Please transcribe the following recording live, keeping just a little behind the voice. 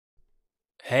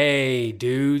Hey,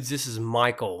 dudes, this is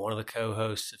Michael, one of the co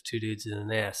hosts of Two Dudes in a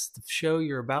Nest, the show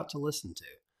you're about to listen to.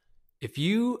 If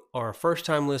you are a first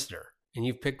time listener and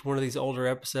you've picked one of these older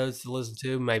episodes to listen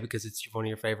to, maybe because it's one of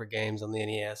your favorite games on the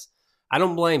NES, I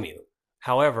don't blame you.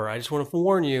 However, I just want to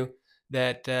warn you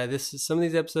that some of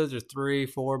these episodes are 3,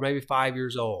 4, maybe 5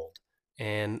 years old.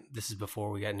 And this is before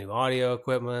we got new audio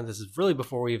equipment. This is really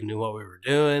before we even knew what we were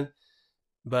doing.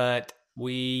 But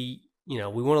we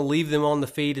want to leave them on the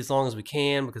feed as long as we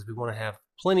can because we want to have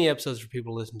plenty of episodes for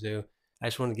people to listen to. I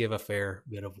just want to give a fair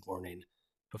bit of warning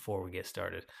before we get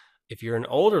started. If you're an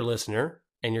older listener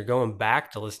and you're going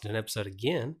back to listen to an episode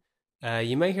again,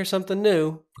 you may hear something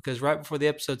new because right before the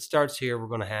episode starts here, we're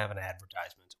going to have an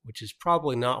advertisement, which is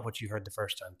probably not what you heard the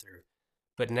first time through.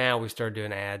 But now we started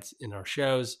doing ads in our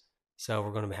shows, so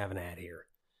we're going to have an ad here.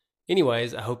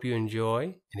 Anyways, I hope you enjoy.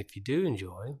 And if you do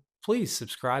enjoy, please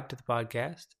subscribe to the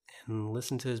podcast and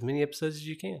listen to as many episodes as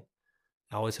you can.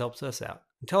 It always helps us out.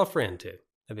 And tell a friend too.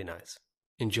 That'd be nice.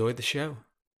 Enjoy the show.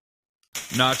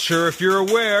 Not sure if you're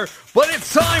aware, but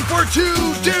it's time for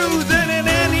Two Dudes in an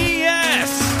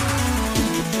NES!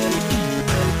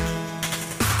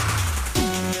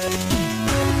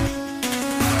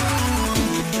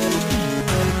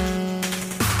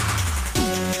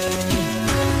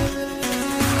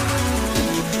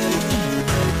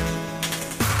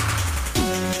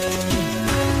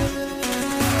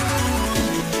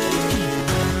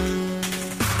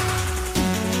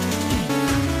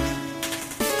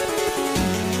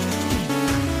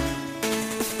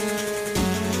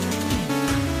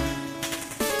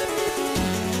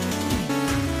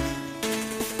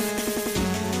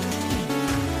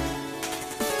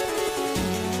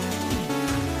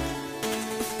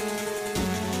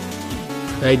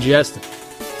 Hey, Justin.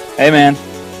 Hey, man.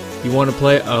 You want to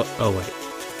play? Oh,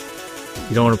 wait.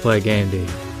 You don't want to play a game, do you?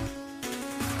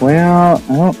 Well,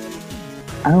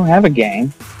 I don't have a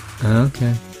game.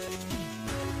 Okay.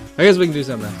 I guess we can do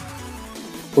something else.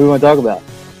 What do you want to talk about?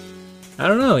 I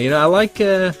don't know. I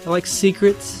like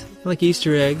secrets. I like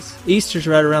Easter eggs. Easter's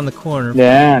right around the corner.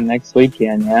 Yeah, next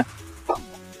weekend, yeah.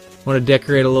 Want to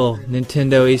decorate a little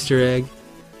Nintendo Easter egg?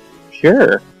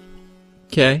 Sure.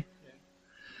 Okay.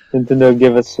 Nintendo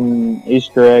give us some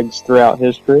Easter eggs throughout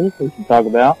history we can talk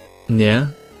about.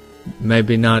 Yeah.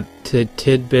 Maybe not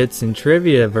tidbits and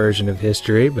trivia version of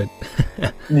history, but...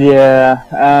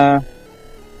 Yeah.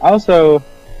 Also,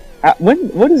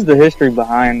 what is the history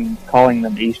behind calling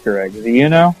them Easter eggs? Do you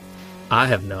know? I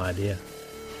have no idea.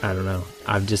 I don't know.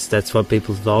 That's what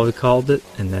people have always called it,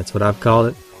 and that's what I've called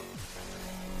it.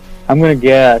 I'm going to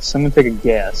guess. I'm going to take a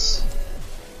guess.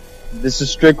 This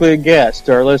is strictly a guess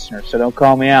to our listeners, so don't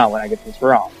call me out when I get this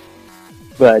wrong.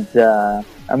 But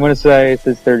I'm going to say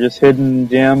since they're just hidden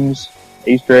gems,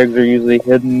 Easter eggs are usually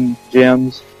hidden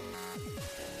gems.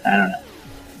 I don't know.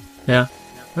 Yeah.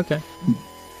 Okay.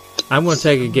 I'm going to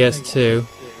take a guess too.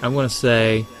 I'm going to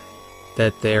say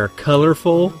that they're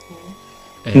colorful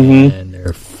and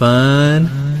they're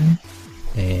fun,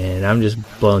 and I'm just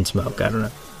blowing smoke. I don't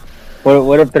know.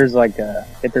 What if there's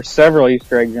if there's several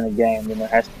Easter eggs in a game, then there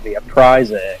has to be a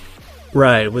prize egg.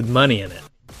 Right, with money in it.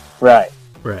 Right.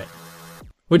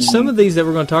 Which some of these that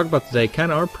we're going to talk about today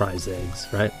kind of are prize eggs,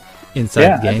 right?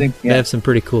 Inside the game. I think, They have some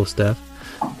pretty cool stuff.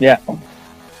 Yeah. All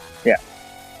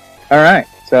right.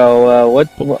 So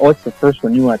what's the first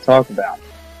one you want to talk about?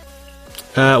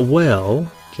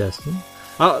 Well, Justin,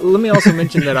 let me also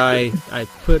mention that I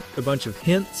put a bunch of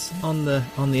hints on the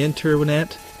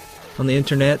internet. On the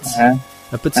internets.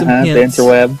 I put some hints. The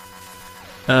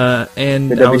interweb.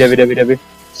 And the www.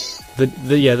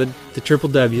 The triple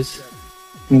W's.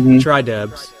 Mm-hmm.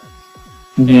 Tri-dubs.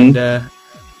 Mm-hmm. And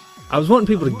I was wanting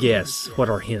people to guess what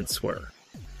our hints were.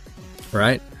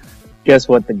 Right? Guess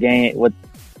what the game...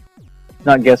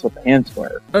 Not guess what the hints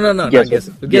were. No.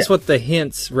 Guess what the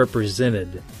hints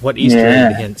represented. What Easter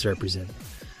egg the hints represented.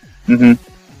 Mm-hmm.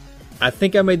 I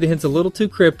think I made the hints a little too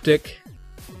cryptic.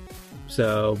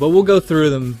 So, but we'll go through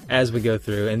them as we go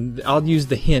through, and I'll use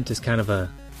the hint as kind of a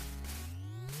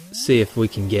see if we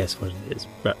can guess what it is.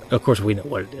 But of course, we know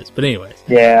what it is. But anyways,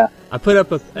 yeah, I put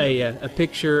up a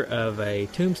picture of a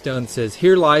tombstone that says,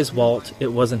 "Here lies Walt.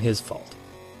 It wasn't his fault."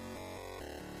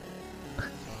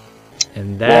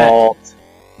 And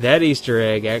that Easter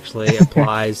egg actually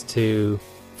applies to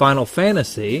Final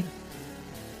Fantasy,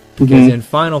 because in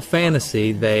Final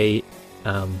Fantasy they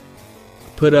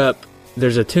put up.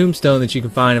 There's a tombstone that you can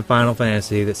find in Final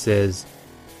Fantasy that says,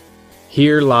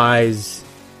 "Here lies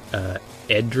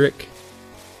Edric."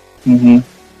 Mm-hmm.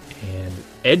 And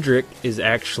Edric is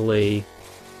actually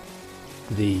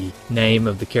the name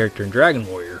of the character in Dragon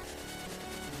Warrior.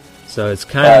 So it's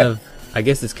kind of I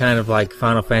guess it's kind of like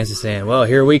Final Fantasy saying, well,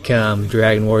 here we come,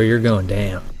 Dragon Warrior, you're going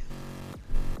down.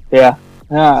 Yeah.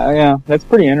 Yeah, that's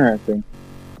pretty interesting.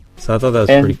 So I thought that was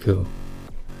pretty cool.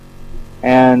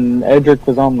 And Edric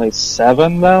was only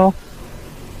 7, though?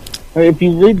 I mean, if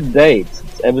you read the dates,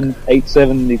 it's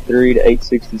 873 to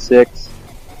 866.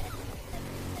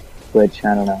 Which,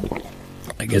 I don't know.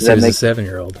 I guess he was a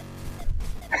 7-year-old.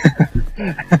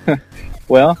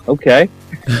 Well, okay.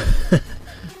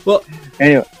 Well,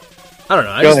 anyway. I don't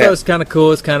know. I just thought it was kind of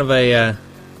cool. It's kind of a... I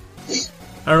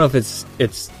don't know if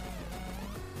it's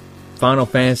Final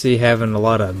Fantasy having a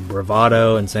lot of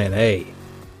bravado and saying, hey,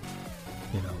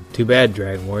 too bad,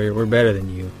 Dragon Warrior, we're better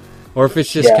than you. Or if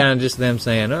it's just kind of just them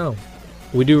saying, oh,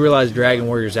 we do realize Dragon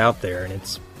Warrior's out there and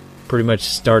it's pretty much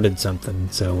started something,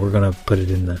 so we're going to put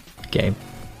it in the game.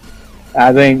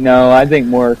 I think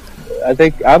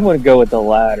I'm going to go with the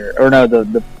latter. Or no,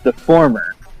 the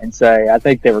former, and say, I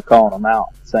think they were calling them out,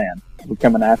 saying, we're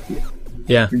coming after you.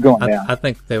 Yeah, you're going down. I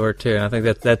think they were too, and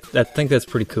I think that's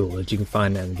pretty cool that you can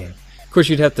find that in the game. Of course,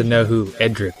 you'd have to know who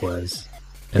Edric was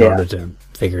in order to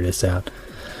figure this out.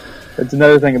 That's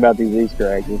another thing about these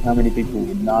Easter eggs, is how many people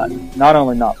would not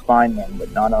only not find them,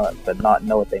 but not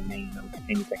know what they mean or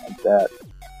anything like that.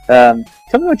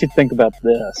 Tell me what you think about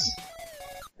this.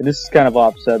 And this is kind of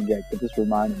off subject, but this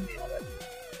reminded me of it.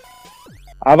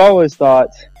 I've always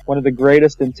thought one of the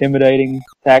greatest intimidating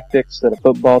tactics that a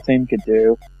football team could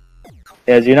do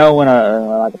is, when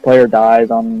a player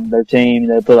dies on their team,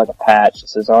 they put like a patch that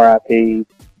says RIP,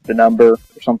 the number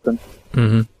or something.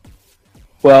 Mm-hmm.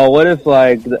 Well, what if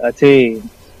like a team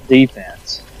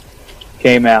defense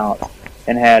came out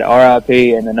and had RIP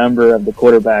and the number of the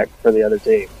quarterback for the other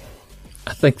team?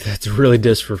 I think that's really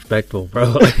disrespectful,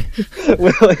 bro.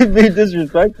 Well, it'd be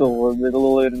disrespectful. Was it a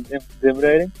little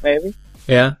intimidating, maybe?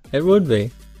 Yeah, it would be.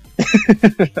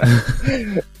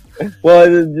 Well,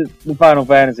 the Final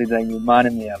Fantasy thing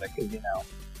reminded me of it, because,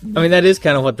 I mean, that is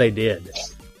kind of what they did.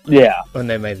 Yeah. When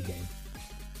they made the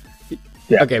game.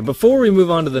 Yeah. Okay, before we move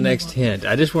on to the next hint,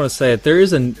 I just want to say that there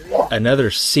is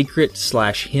another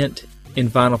secret/hint in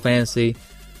Final Fantasy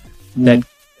that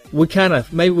we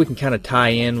can tie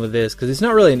in with this, because it's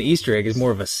not really an Easter egg, it's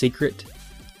more of a secret.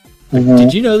 Mm-hmm.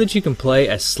 Did you know that you can play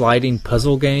a sliding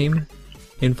puzzle game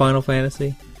in Final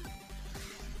Fantasy?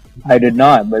 I did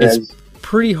not, but it's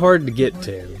pretty hard to get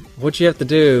to. What you have to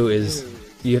do is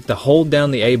you have to hold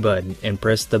down the A button and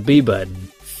press the B button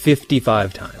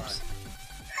 55 times.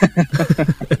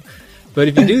 But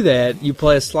if you do that, you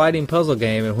play a sliding puzzle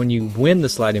game, and when you win the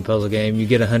sliding puzzle game, you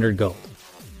get 100 gold.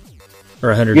 Or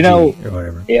 100 G, or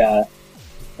whatever. Yeah.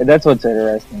 And that's what's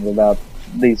interesting about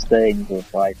these things.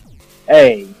 It's like,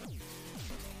 hey,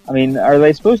 I mean, are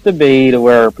they supposed to be to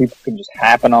where people can just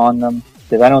happen on them?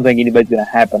 Because I don't think anybody's going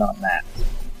to happen on that.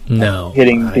 No. Like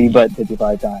hitting B button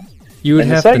 55 times. You would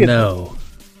have to know.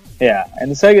 Yeah. And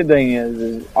the second thing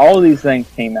is all of these things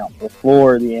came out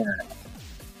before the internet.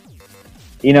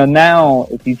 Now,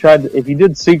 if you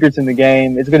did secrets in the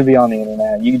game, it's going to be on the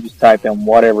internet. You can just type in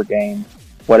whatever game,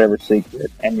 whatever secret,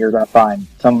 and you're going to find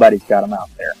somebody's got them out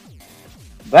there.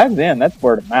 Back then, that's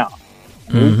word of mouth.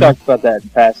 Mm-hmm. We've talked about that in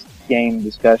past game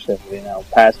discussions,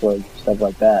 passwords and stuff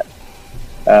like that.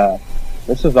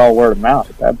 This is all word of mouth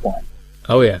at that point.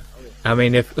 Oh yeah. I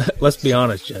mean, let's be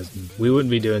honest, Justin, we wouldn't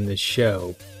be doing this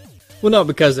show. Well,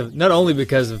 not only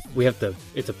because of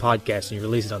it's a podcast and you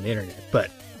release it on the internet, but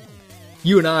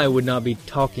you and I would not be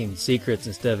talking secrets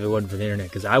and stuff if it wasn't for the internet,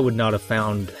 because I would not have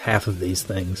found half of these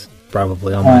things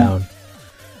probably on my own.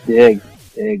 Big.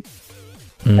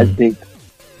 That's deep.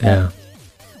 Yeah.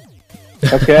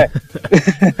 Okay.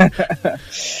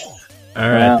 All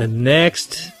right, the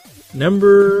next,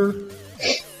 number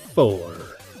 4.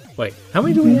 Wait, how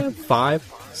many do we have?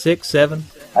 5, 6, 7?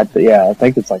 I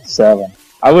think it's like 7.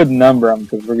 I wouldn't number them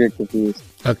because we're getting confused.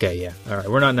 Okay, yeah. All right,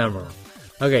 we're not numbering them.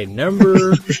 Okay,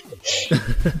 number... All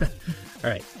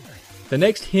right. The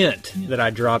next hint that I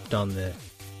dropped on the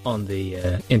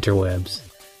interwebs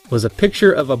was a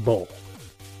picture of a bull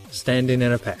standing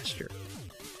in a pasture.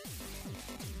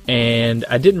 And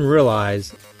I didn't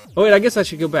realize... Oh, wait, I guess I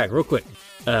should go back real quick.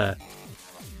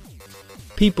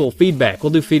 People, feedback.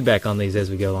 We'll do feedback on these as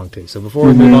we go along, too. So before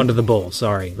we move on to the bull,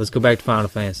 sorry, let's go back to Final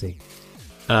Fantasy.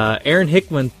 Aaron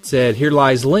Hickman said, "Here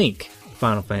lies Link,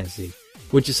 Final Fantasy."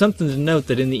 Which is something to note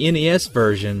that in the NES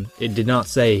version, it did not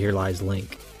say "Here lies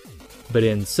Link." But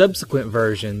in subsequent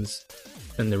versions,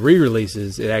 and the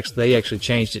re-releases, they actually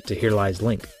changed it to "Here lies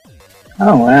Link."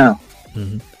 Oh, wow.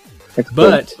 Mm-hmm.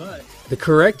 But the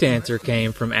correct answer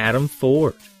came from Adam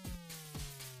Ford.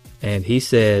 And he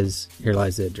says, "Here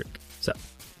lies Edric." So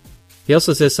he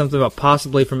also says something about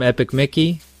possibly from Epic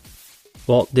Mickey.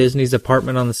 Walt Disney's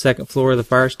apartment on the second floor of the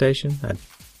fire station.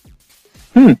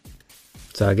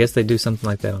 So I guess they do something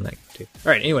like that on that too.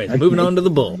 All right, anyways, moving on to the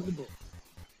bull.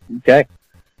 Okay.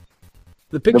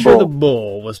 The picture of the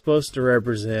bull was supposed to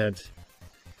represent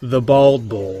the bald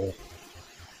bull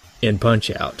in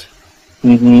Punch-Out.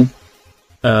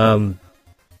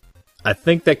 I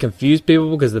think that confused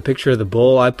people because the picture of the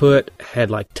bull I put had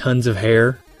like tons of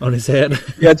hair on his head.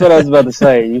 Yeah, that's what I was about to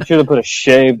say. You should have put a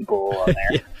shaved bull on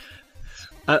there.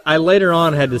 Yeah. I later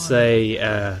on had to say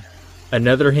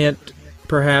another hint.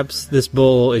 Perhaps this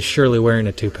bull is surely wearing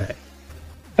a toupee.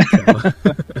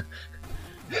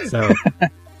 So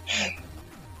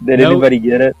Did anybody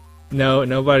get it? No,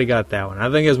 nobody got that one.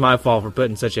 I think it was my fault for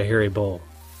putting such a hairy bull.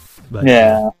 But,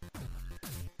 yeah.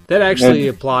 That actually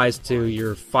applies to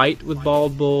your fight with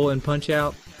Bald Bull and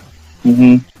Punch-Out.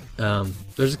 There's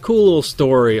a cool little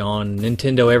story on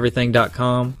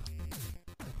NintendoEverything.com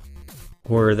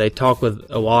where they talk with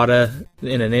Iwata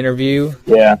in an interview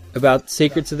about the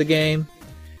secrets of the game.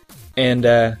 And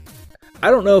I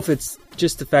don't know if it's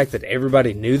just the fact that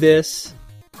everybody knew this.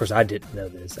 Of course, I didn't know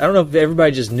this. I don't know if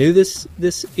everybody just knew this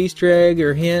Easter egg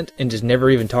or hint and just never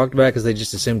even talked about it because they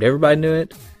just assumed everybody knew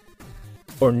it.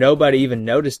 Or nobody even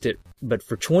noticed it. But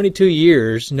for 22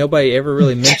 years, nobody ever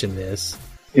really mentioned this.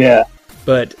 Yeah.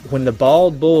 But when the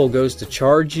bald bull goes to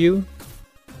charge you,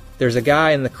 there's a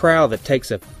guy in the crowd that takes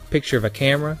a picture of a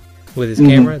camera with his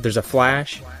camera. There's a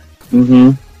flash.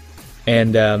 And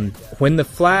when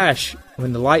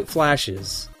the light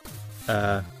flashes,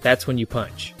 that's when you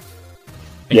punch.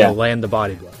 And you'll land the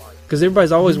body blow. Because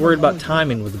everybody's always worried about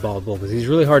timing with the bald bull, because he's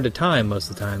really hard to time most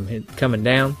of the time, coming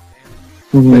down.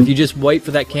 But if you just wait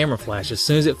for that camera flash, as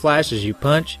soon as it flashes, you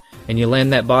punch, and you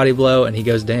land that body blow, and he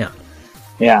goes down.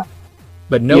 Yeah.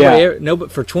 But nobody,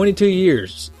 but for 22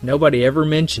 years, nobody ever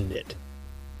mentioned it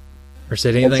or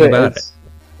said anything about it.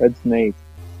 That's neat.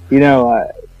 You know,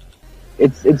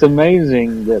 it's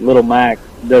amazing that Little Mac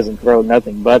doesn't throw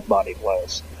nothing but body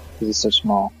blows because he's so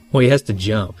small. Well, he has to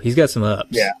jump. He's got some ups.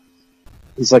 Yeah.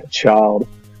 He's like a child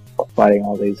fighting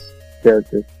all these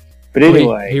characters. But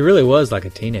anyway. He really was like a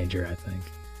teenager, I think.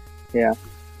 Yeah.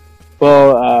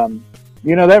 Well,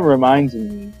 you know, that reminds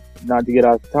me, not to get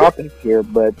off the topic here,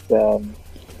 but,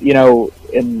 you know,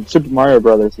 in Super Mario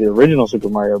Brothers, the original Super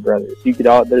Mario Brothers, you could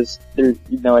there's you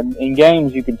know, in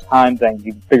games you can time things,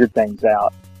 you can figure things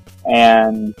out.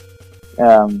 And,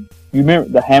 you remember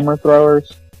the hammer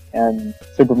throwers in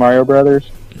Super Mario Brothers?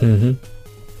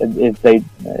 If they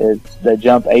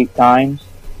jump 8 times,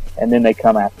 and then they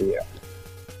come after you.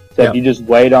 So if you just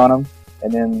wait on them,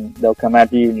 and then they'll come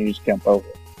after you, and you just jump over.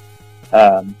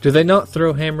 Do they not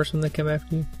throw hammers when they come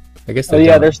after you? I guess.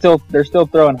 They're still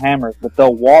throwing hammers, but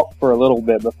they'll walk for a little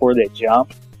bit before they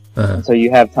jump, and so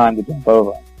you have time to jump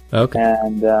over them. Okay.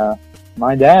 And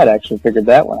my dad actually figured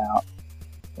that one out.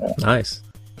 Nice.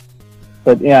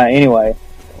 But yeah, anyway,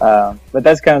 but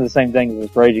that's kind of the same thing as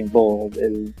this Raging Bull.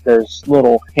 There's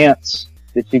little hints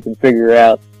that you can figure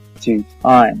out to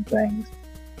time things.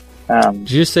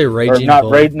 Did you just say Raging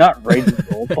Bull? Not Raging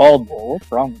Bull, Bald Bull. What's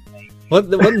wrong with me?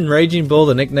 Wasn't Raging Bull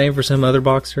the nickname for some other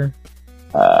boxer?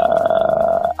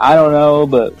 I don't know,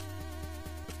 but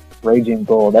Raging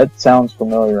Bull, that sounds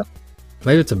familiar.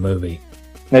 Maybe it's a movie.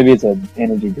 Maybe it's an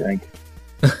energy drink.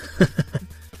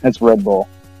 That's Red Bull.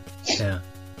 Yeah.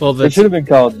 Well, it should have been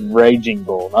called Raging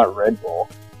Bull, not Red Bull.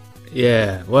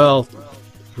 Yeah. Well,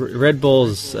 Red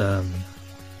Bull's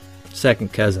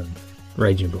second cousin,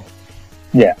 Raging Bull.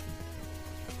 Yeah.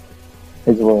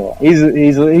 He's a little. He's a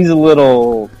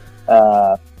little.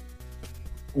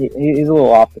 He's a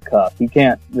little off the cuff. He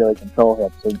can't really control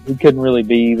him, so he couldn't really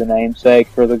be the namesake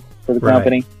for the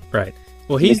company. Right.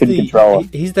 Well, he's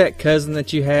that cousin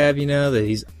that you have, you know, that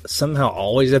he's somehow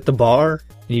always at the bar,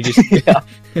 and you just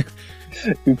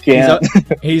you can't.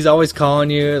 He's always calling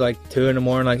you like 2 a.m,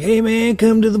 like, "Hey man,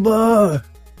 come to the bar."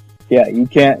 Yeah, you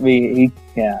can't be.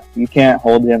 You can't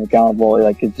hold him accountable.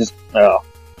 Like it's just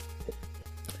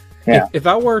Yeah. If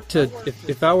I were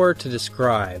to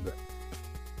describe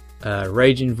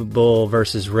Raging Bull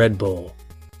versus Red Bull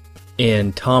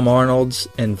in Tom Arnold's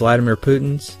and Vladimir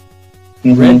Putin's,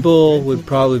 Red Bull would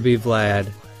probably be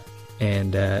Vlad,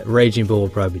 and Raging Bull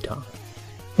would probably be Tom.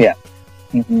 Yeah.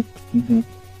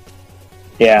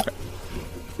 Yeah.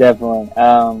 Definitely.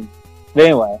 But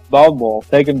anyway, Bald Bull,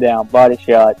 take him down, body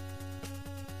shot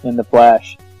in the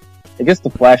flash. I guess the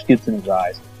flash gets in his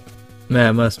eyes. Man,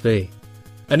 it must be.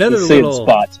 He's seeing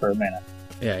spots for a minute.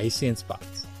 Yeah, he's seeing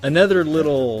spots. Another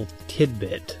little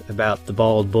tidbit about the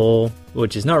Bald Bull,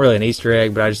 which is not really an Easter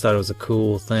egg, but I just thought it was a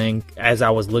cool thing. As I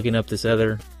was looking up this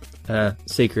other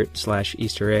secret /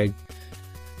 Easter egg,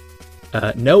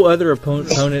 No other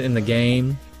opponent in the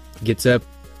game gets up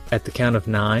at the count of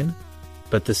 9,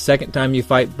 but the second time you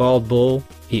fight Bald Bull,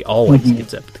 he always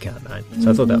gets up at the count of 9. So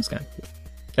I thought that was kind of cool.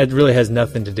 It really has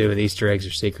nothing to do with Easter eggs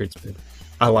or secrets, but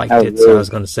I liked it, so I was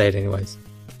going to say it anyways.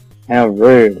 How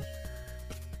rude.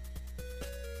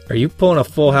 Are you pulling a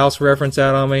Full House reference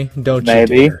out on me? Don't you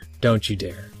Maybe. dare. Don't you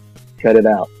dare. Cut it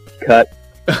out. Cut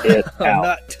it out.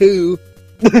 Not two.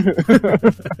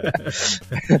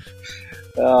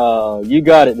 Oh, you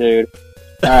got it, dude.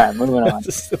 All right, moving on.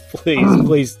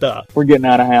 Please stop. We're getting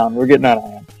out of hand.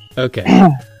 Okay.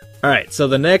 All right, so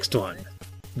the next one.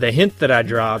 The hint that I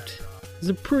dropped is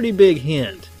a pretty big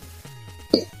hint.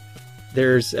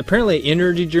 There's apparently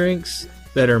energy drinks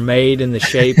that are made in the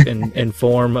shape and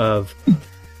form of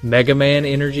Mega Man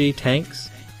energy tanks,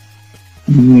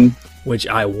 which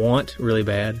I want really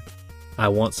bad. I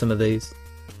want some of these.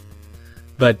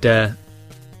 But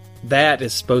that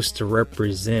is supposed to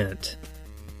represent,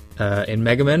 in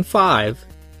Mega Man 5,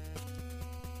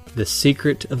 the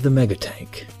secret of the Mega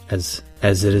Tank, as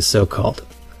it is so called.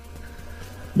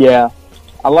 Yeah,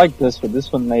 I like this one.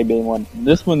 This one may be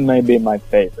my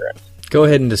favorite. Go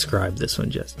ahead and describe this one,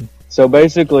 Justin. So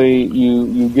basically,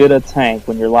 you get a tank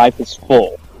when your life is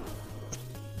full,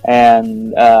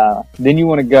 and then you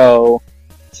want to go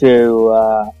to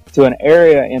an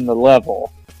area in the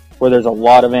level where there's a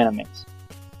lot of enemies.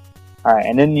 All right,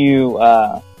 and then you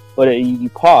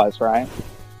pause, right?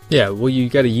 Yeah, well, you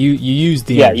got to you use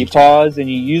the you pause and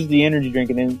you use the energy drink,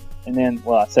 and then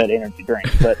well, I said energy drink,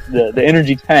 but the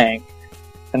energy tank,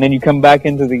 and then you come back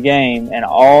into the game, and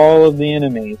all of the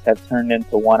enemies have turned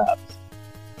into 1-ups.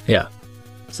 Yeah,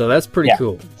 so that's pretty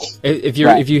cool. If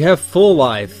you have full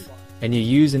life and you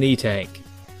use an E-tank,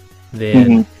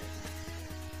 then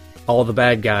all the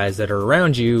bad guys that are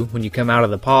around you when you come out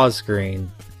of the pause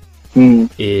screen,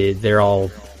 they're all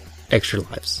extra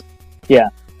lives. Yeah,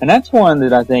 and that's one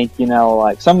that I think,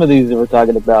 like some of these that we're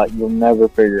talking about, you'll never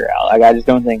figure out. Like, I just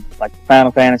don't think, like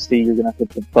Final Fantasy, you're going to hit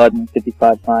the button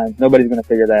 55 times. Nobody's going to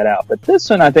figure that out. But this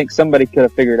one, I think somebody could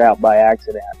have figured out by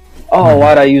accident. Oh,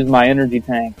 why'd I use my energy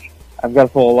tank? I've got a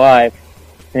full life.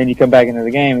 And then you come back into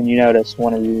the game and you notice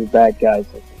one of you bad guys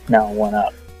is now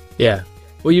 1-up. Yeah.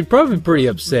 Well, you'd probably be pretty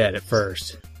upset at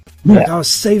first. Like, I was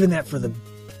saving that for the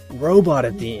robot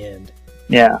at the end.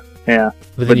 Yeah, yeah.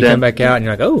 But then you come back out and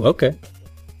you're like, oh, okay.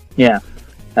 Yeah.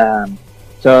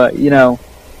 So,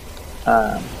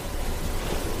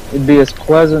 it'd be a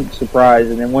pleasant surprise,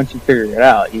 and then once you figure it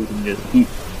out, you can just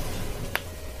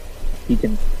you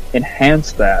can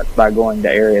enhance that by going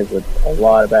to areas with a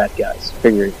lot of bad guys.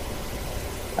 But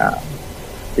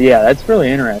yeah, that's really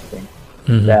interesting.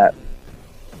 That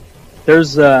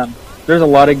there's a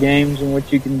lot of games in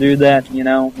which you can do that. We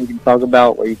can talk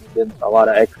about where you can get a lot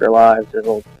of extra lives. There's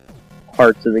little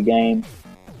parts of the game.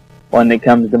 One that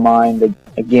comes to mind,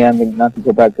 again, not to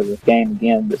go back to this game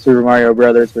again, but Super Mario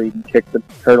Brothers, where you can kick the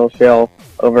turtle shell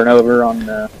over and over on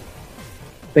I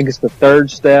think it's the third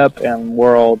step in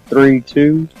World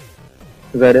 3-2.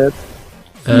 Is that it?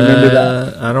 You remember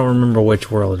that? I don't remember which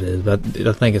world it is, but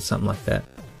I think it's something like that.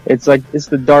 It's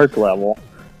the dark level.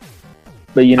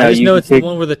 But I just know it's the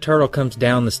one where the turtle comes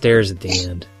down the stairs at the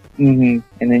end. And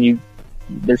then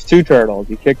there's 2 turtles.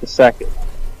 You kick the second.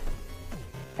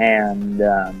 And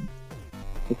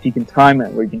if you can time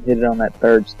it where you can hit it on that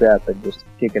third step and just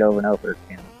kick it over and over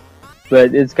again.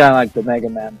 But it's kind of like the Mega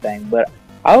Man thing. But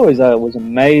I always was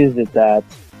amazed at that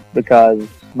because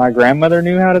my grandmother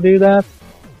knew how to do that.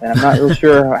 And I'm not real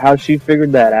sure how she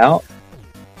figured that out.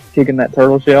 Kicking that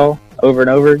turtle shell over and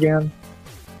over again.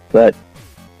 But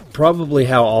probably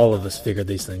how all of us figured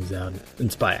these things out.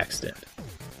 It's by accident.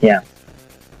 Yeah.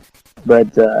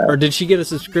 But or did she get a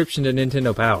subscription to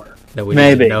Nintendo Power that we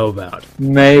didn't know about?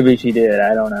 Maybe she did.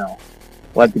 I don't know.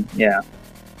 Yeah.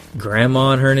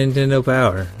 Grandma and her Nintendo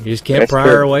Power. You just can't pry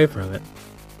her away from it.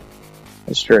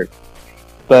 That's true.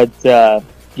 But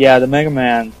yeah, the Mega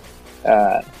Man.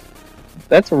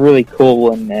 That's a really cool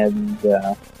one and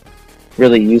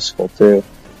really useful too.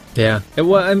 Yeah.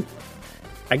 Well,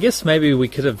 I guess maybe we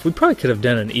probably could have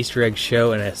done an Easter egg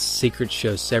show and a secret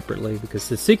show separately, because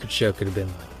the secret show could have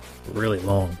been really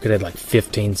long. Could have had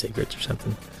 15 secrets or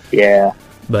something. Yeah.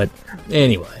 But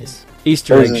anyways,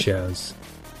 Easter egg shows.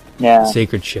 Yeah.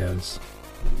 Secret shows.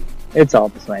 It's all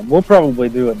the same. We'll probably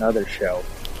do another show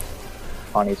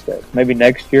on Easter eggs. Maybe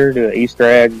next year, do an Easter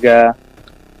egg,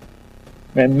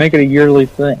 and make it a yearly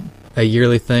thing. A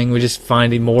yearly thing? We're just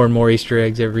finding more and more Easter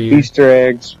eggs every year? Easter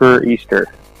eggs for Easter.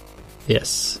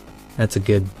 Yes. That's a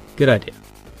good idea.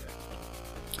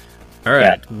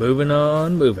 Alright, moving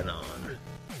on.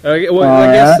 Okay, well,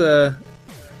 I guess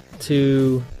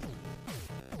to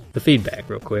the feedback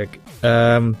real quick.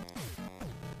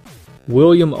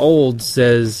 William Old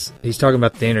says, he's talking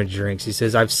about the energy drinks. He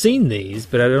says, I've seen these,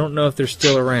 but I don't know if they're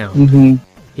still around. Mm-hmm.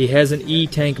 He has an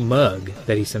E-Tank mug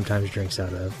that he sometimes drinks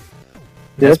out of.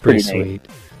 Yeah, That's pretty pretty sweet.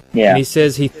 Yeah. And he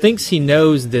says he thinks he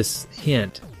knows this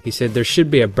hint. He said there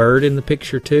should be a bird in the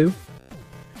picture too.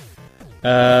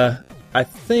 I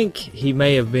think he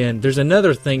may have been. There's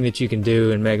another thing that you can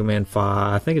do in Mega Man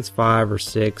 5. I think it's 5 or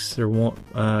 6 or 1.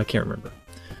 I can't remember.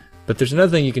 But there's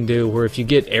another thing you can do where if you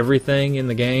get everything in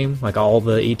the game, like all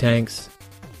the E-Tanks,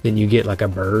 then you get like a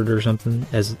bird or something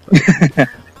as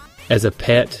a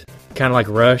pet. Kind of like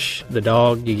Rush, the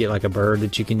dog. You get like a bird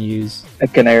that you can use. A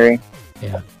canary.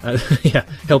 Yeah. Yeah.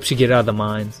 Helps you get out of the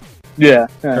mines. Yeah.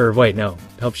 Or wait, no.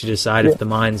 Helps you decide if the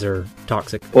mines are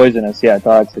toxic. Poisonous, yeah,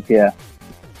 toxic, yeah.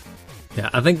 Yeah,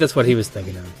 I think that's what he was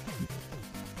thinking of.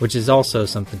 Which is also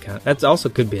something that also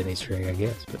could be an Easter egg, I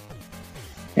guess. But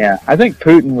yeah, I think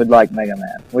Putin would like Mega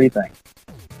Man. What do you think?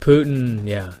 Putin,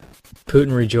 yeah.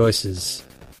 Putin rejoices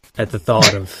at the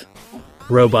thought of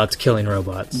robots killing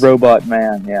robots. Robot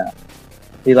Man, yeah.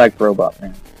 He liked Robot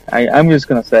Man. I'm just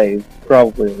going to say he's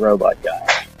probably a robot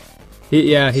guy.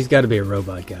 He's got to be a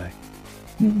robot guy.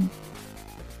 Mm-hmm.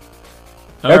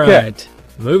 All right,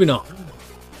 moving on.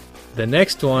 The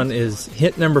next one is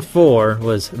hint number 4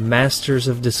 was Masters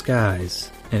of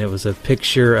Disguise, and it was a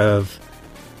picture of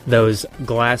those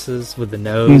glasses with the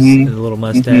nose and the little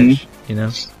mustache, you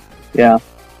know? Yeah.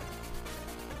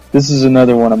 This is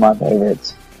another one of my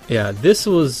favorites. Yeah, this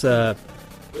was a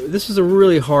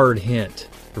really hard hint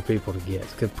for people to get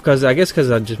because I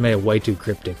just made it way too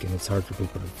cryptic and it's hard for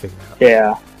people to figure out.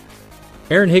 Yeah.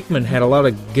 Aaron Hickman had a lot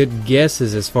of good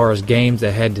guesses as far as games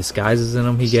that had disguises in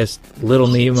them. He guessed Little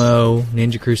Nemo,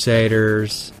 Ninja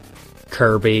Crusaders,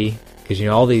 Kirby, because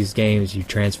all these games you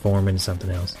transform into something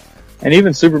else. And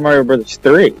even Super Mario Bros.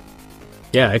 3.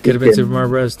 Yeah, it could have been Super Mario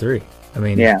Bros. 3. I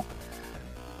mean, yeah.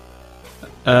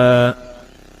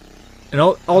 And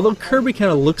although Kirby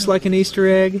kind of looks like an Easter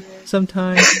egg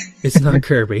sometimes, it's not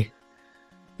Kirby.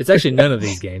 It's actually none of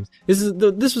these games.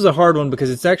 This was a hard one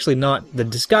because it's actually not... The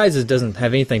disguises doesn't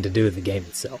have anything to do with the game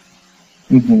itself.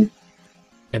 Mm-hmm.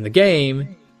 And the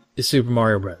game is Super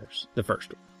Mario Brothers, the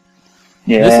first one.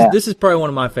 Yeah. This is probably one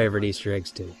of my favorite Easter eggs,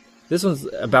 too. This one's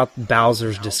about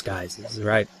Bowser's disguises,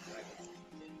 right?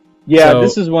 Yeah,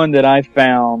 this is one that I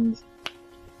found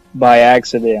by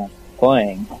accident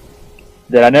playing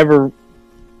that I never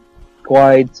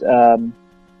quite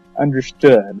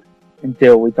understood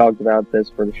until we talked about this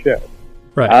for the show.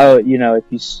 Right.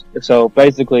 So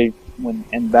basically, when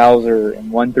in Bowser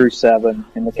in 1 through 7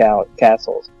 in the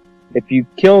castles, if you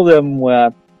kill them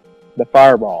with the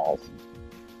fireballs,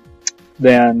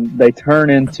 then they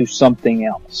turn into something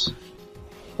else.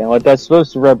 And what that's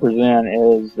supposed to represent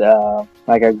is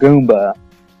like a Goomba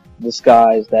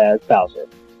disguised as Bowser.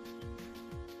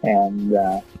 And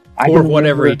or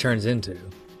whatever he turns into.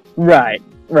 Right.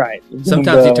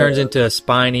 Sometimes he turns into a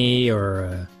Spiny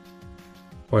or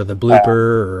the Blooper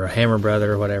or a Hammer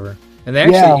Brother or whatever. And they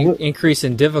actually increase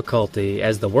in difficulty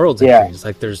as the worlds increase.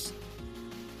 Like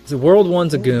World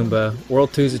 1's a Goomba,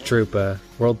 World 2's a Troopa,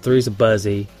 World 3's a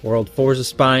Buzzy, World 4's a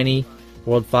Spiny,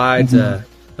 World 5's a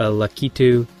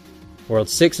Lakitu, World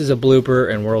 6 is a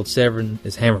Blooper, and World 7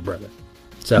 is Hammer Brother.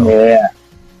 So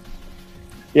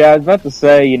yeah, I was about to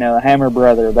say, Hammer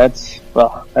Brother, that's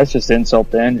just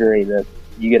insult to injury that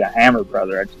you get a Hammer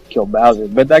Brother to kill Bowser.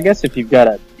 But I guess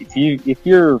if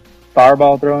you're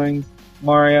fireball throwing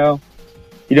Mario,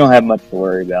 you don't have much to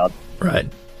worry about. Right.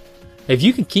 If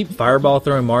you can keep fireball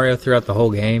throwing Mario throughout the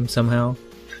whole game somehow,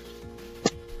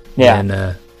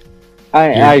 then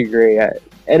I agree.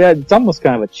 It's almost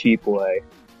kind of a cheap way.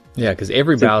 Yeah, because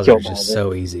every Bowser is just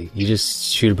so easy. You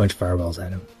just shoot a bunch of fireballs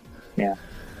at him. Yeah.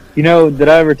 Did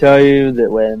I ever tell you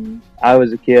that when I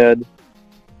was a kid,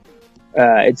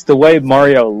 it's the way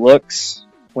Mario looks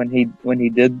when he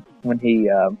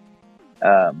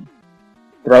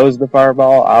throws the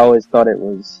fireball. I always thought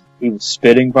he was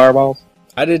spitting fireballs.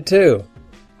 I did too.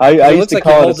 It looks like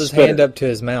he holds his hand up to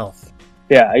his mouth.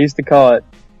 Yeah, I used to call it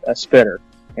a spitter.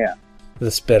 Yeah.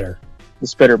 The spitter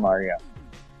Mario.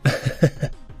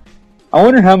 I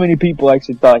wonder how many people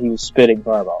actually thought he was spitting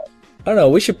fireballs. I don't know.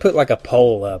 We should put like a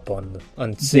poll up on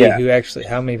see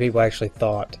how many people actually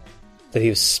thought that he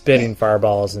was spitting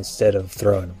fireballs instead of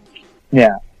throwing them.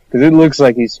 Yeah, because it looks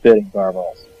like he's spitting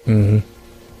fireballs.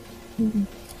 Mm-hmm.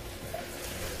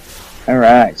 All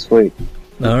right, sweet.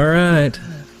 All right,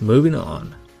 moving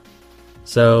on.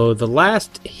 So the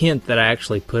last hint that I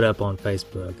actually put up on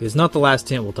Facebook is not the last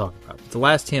hint we'll talk about. But the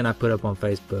last hint I put up on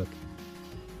Facebook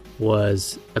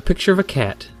was a picture of a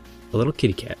cat, a little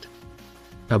kitty cat,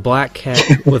 a black cat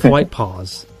with white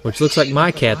paws, which looks like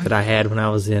my cat that I had when I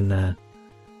was in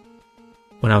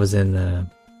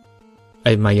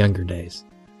my younger days.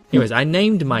 Anyways, I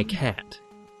named my cat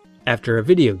after a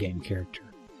video game character,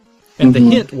 and the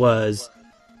hint was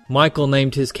Michael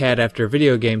named his cat after a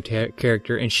video game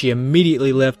character, and she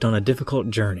immediately left on a difficult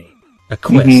journey, a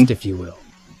quest, if you will.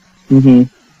 Mm-hmm.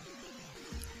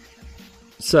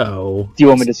 So, do you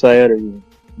want me to say it, or you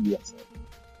say it?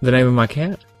 The name of my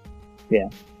cat? Yeah.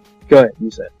 Go ahead,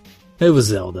 you say it. It was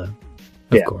Zelda,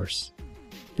 of course.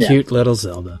 Yeah. Cute little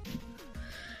Zelda.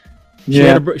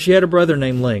 Yeah. She had a brother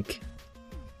named Link.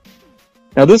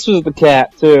 Now this was the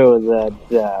cat too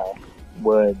that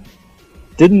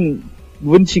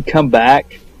wouldn't she come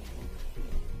back?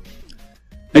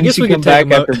 I guess we could come back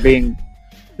after being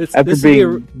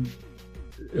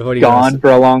gone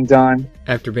for a long time.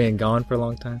 After being gone for a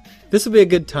long time, this would be a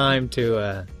good time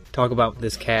to talk about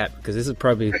this cat, because this is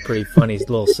probably a pretty funny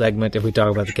little segment if we talk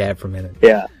about the cat for a minute.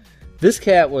 Yeah, this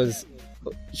cat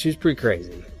she was pretty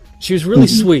crazy. She was really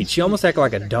sweet. She almost acted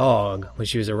like a dog when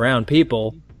she was around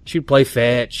people. She would play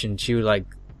fetch, and she would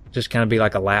just kind of be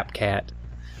like a lap cat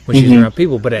when she was around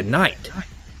people. But at night,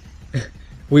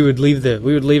 we would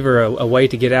leave her a way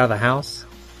to get out of the house,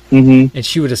 and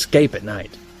she would escape at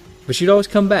night. But she'd always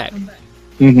come back.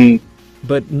 Mm-hmm.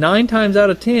 But 9 times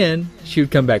out of 10, she would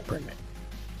come back pregnant.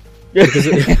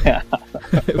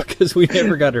 Because we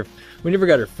never got her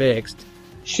fixed.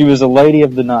 She was a lady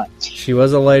of the night. She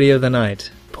was a lady of the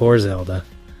night. Poor Zelda.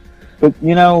 But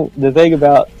the thing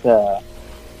about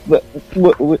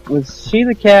was she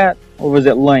the cat, or was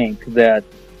it Link that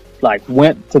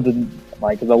went to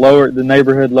the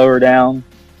neighborhood lower down,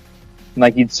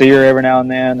 and you'd see her every now and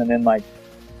then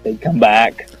they'd come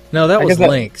back? No, that was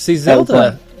Link. See,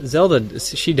 Zelda,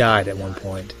 she died at one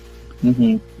point.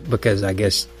 Mm-hmm. Because I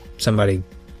guess somebody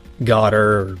got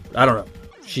her, or I don't know.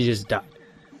 She just died.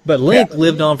 But Link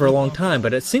lived on for a long time,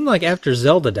 but it seemed like after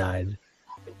Zelda died,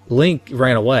 Link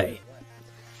ran away.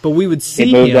 But we would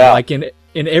see him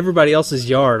in everybody else's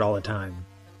yard all the time.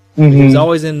 Mm-hmm. He was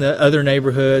always in the other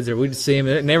neighborhoods, or we'd see him,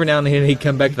 and every now and then he'd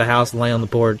come back to the house and lay on the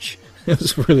porch. It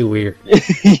was really weird.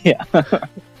 Yeah.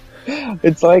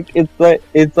 It's like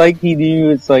he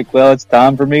knew. It's well, it's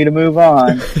time for me to move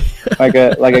on. like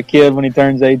a kid when he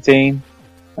turns 18,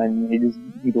 and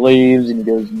he leaves and he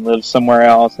goes and lives somewhere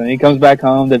else, and he comes back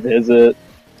home to visit.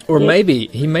 Or maybe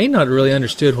he may not really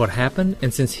understood what happened,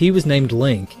 and since he was named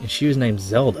Link and she was named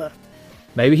Zelda,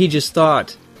 maybe he just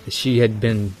thought that she had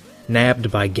been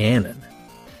nabbed by Ganon.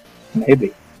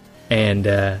 Maybe.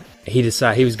 And he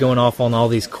decided he was going off on all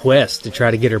these quests to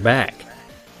try to get her back.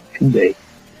 Could be.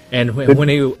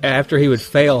 And after he would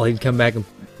fail, he'd come back and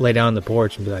lay down on the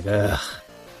porch and be like, ugh.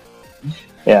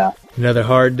 Yeah. Another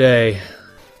hard day.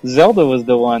 Zelda was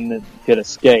the one that could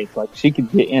escape. She could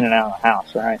get in and out of the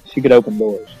house, right? She could open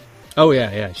doors. Oh,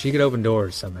 yeah. She could open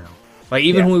doors somehow.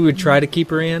 Even when we would try to keep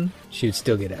her in, she would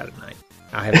still get out at night.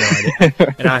 I have no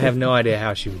idea. And I have no idea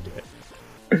how she would do it.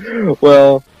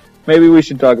 Well, maybe we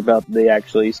should talk about the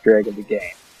actual Easter egg of the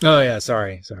game. Oh, yeah.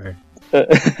 Sorry.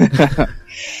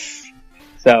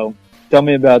 So, tell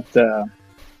me about the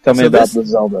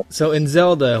Zelda. So in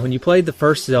Zelda, when you played the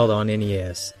first Zelda on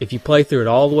NES, if you play through it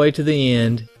all the way to the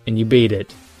end and you beat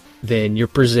it, then you're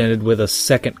presented with a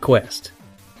second quest.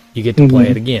 You get to play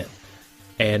it again.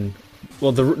 And,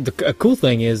 well, the cool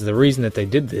thing is, the reason that they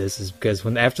did this is because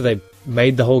after they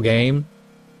made the whole game,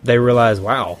 they realized,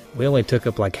 wow, we only took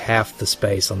up half the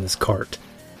space on this cart.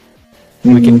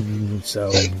 We can do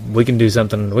something,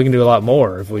 we can do a lot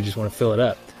more if we just want to fill it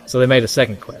up. So they made a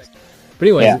second quest. But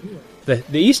anyways, the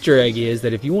Easter egg is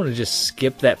that if you want to just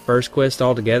skip that first quest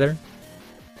altogether,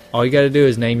 all you got to do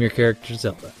is name your character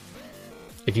Zelda.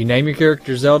 If you name your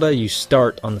character Zelda, you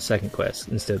start on the second quest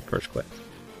instead of the first quest.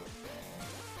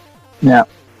 Yeah.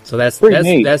 So that's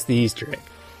the Easter egg.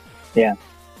 Yeah.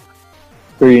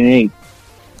 Pretty neat.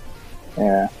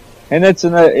 Yeah. And it's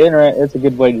a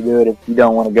good way to do it if you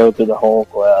don't want to go through the whole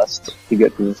quest to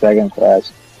get to the second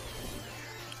quest.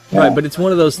 Yeah. Right, but it's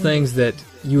one of those things that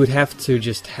you would have to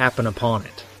just happen upon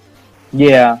it.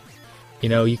 Yeah.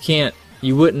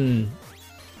 You wouldn't...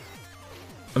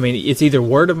 I mean, it's either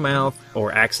word of mouth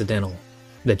or accidental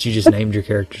that you just named your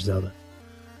character Zelda.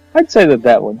 I'd say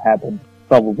that would happen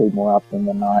probably more often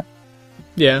than not.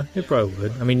 Yeah, it probably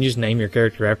would. I mean, you just name your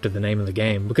character after the name of the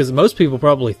game, because most people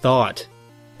probably thought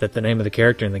that the name of the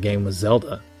character in the game was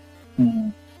Zelda. Mm-hmm.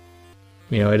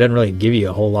 It doesn't really give you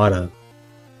a whole lot of...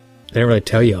 They didn't really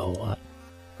tell you a whole lot.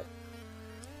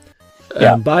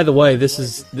 Yeah. By the way, this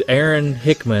is Aaron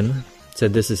Hickman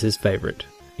said this is his favorite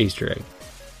Easter egg.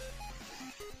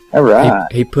 All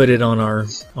right. He put it on our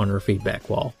feedback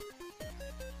wall.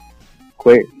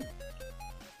 Quick.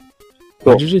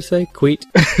 What did you say? Queet?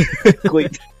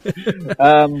 Queet.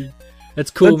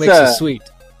 That's cool. Makes it sweet.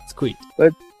 It's queet.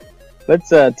 Let's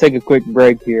take a quick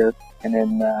break here, and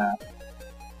then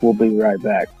we'll be right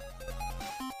back.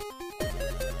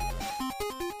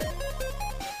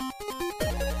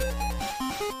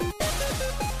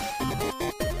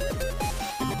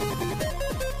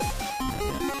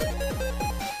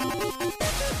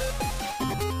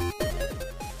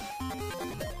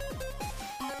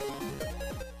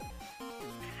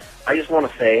 I just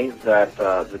want to say that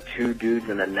the Two Dudes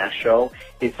in a Nest show,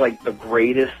 it's like the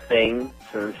greatest thing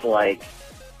since like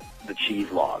the cheese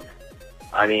log.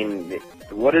 I mean,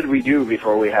 what did we do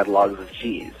before we had logs of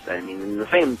cheese? I mean, in the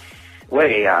same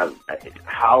way,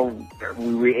 how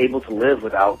we were able to live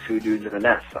without Two Dudes in a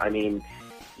Nest. I mean,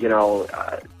 you know,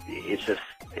 it's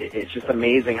just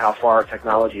amazing how far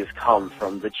technology has come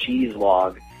from the cheese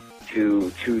log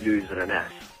to Two Dudes in a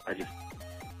Nest. I just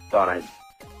thought I'd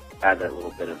add that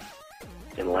little bit of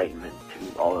enlightenment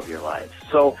to all of your lives.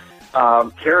 So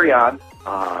carry on,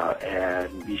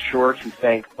 and be sure to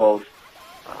thank both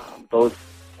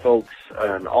folks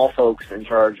and all folks in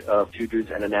charge of Two Dudes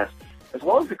and a Nest, as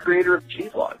well as the creator of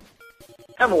Cheese Log.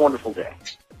 Have a wonderful day.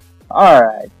 All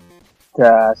right.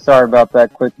 Sorry about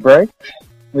that quick break.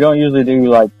 We don't usually do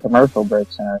like commercial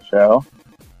breaks in our show,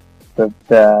 but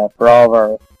for all of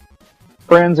our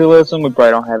friends who listen, we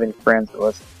probably don't have any friends that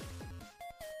listen.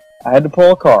 I had to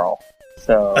pull a Carl,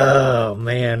 so oh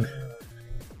man,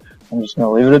 I'm just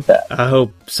gonna leave it at that. I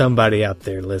hope somebody out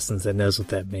there listens that knows what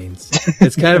that means.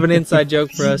 It's kind of an inside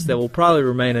joke for us that will probably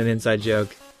remain an inside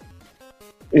joke.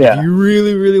 Yeah. If you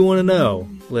really, really want to know,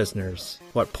 listeners,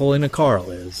 what pulling a Carl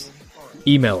is,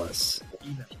 email us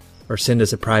or send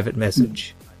us a private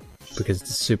message because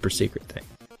it's a super secret thing.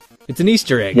 It's an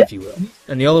Easter egg, if you will,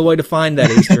 and the only way to find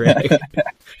that Easter egg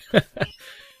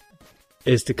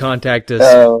is to contact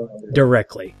us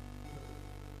directly.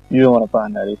 You don't want to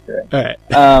find that Easter egg. All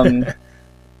right.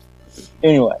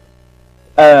 Anyway.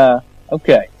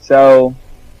 Okay, so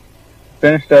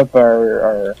finished up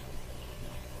our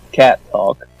cat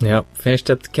talk. Yep,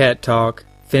 finished up the cat talk.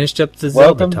 Finished up the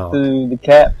Zelda talk. Welcome to the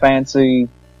Cat Fancy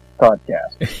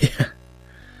podcast.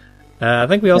 I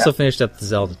think we also finished up the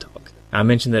Zelda talk. I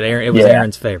mentioned that it was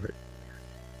Aaron's favorite.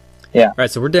 Yeah. All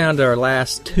right, so we're down to our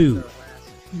last two.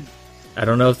 I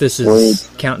don't know if this is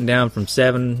counting down from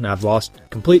 7. I've lost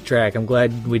complete track. I'm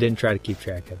glad we didn't try to keep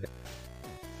track of it.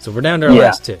 So we're down to our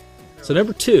last two. So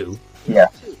number 2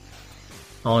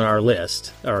 on our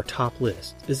list, our top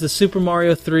list, is the Super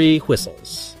Mario 3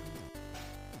 Whistles.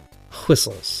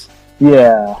 Whistles.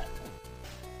 Yeah.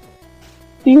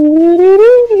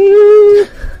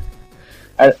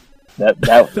 That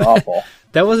was awful.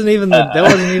 That wasn't even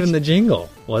the jingle,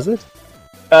 was it?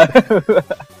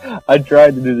 I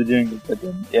tried to do the jingle, but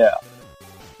then, yeah.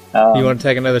 You want to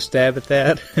take another stab at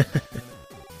that?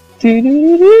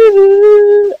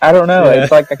 I don't know.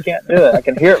 It's like I can't do it. I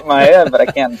can hear it in my head, but I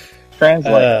can't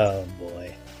translate. Oh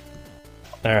boy!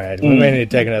 All right, we may need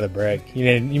to take another break. You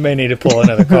may need to pull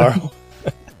another Carl.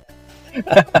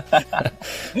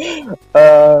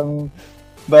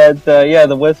 Yeah,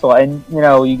 the whistle, and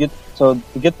you get to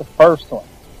get the first one,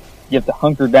 you have to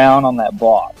hunker down on that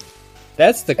block.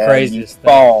 That's the craziest thing.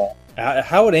 Fall.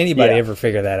 How would anybody ever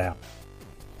figure that out?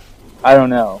 I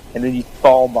don't know. And then you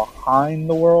fall behind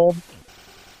the world.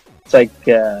 It's like,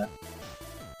 it's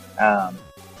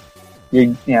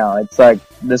like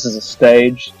this is a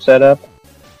stage setup,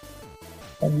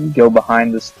 and you go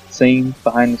behind the scene,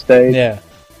 behind the stage. Yeah.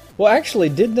 Well, actually,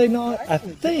 did they not? I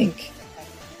think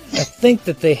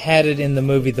that they had it in the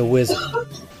movie The Wizard.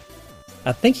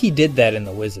 I think he did that in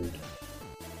The Wizard.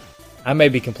 I may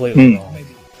be completely wrong.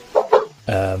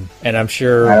 And I'm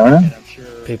sure I don't know.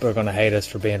 People are going to hate us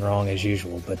for being wrong as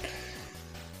usual, but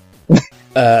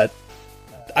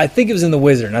I think it was in The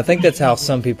Wizard, and I think that's how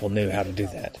some people knew how to do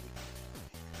that.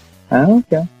 Oh,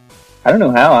 okay. I don't know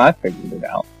how I figured it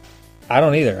out. I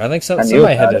don't either. I think somebody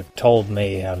had to have told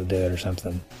me how to do it or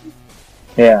something.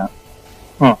 Yeah.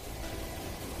 Huh.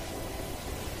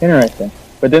 Interesting.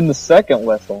 But then the second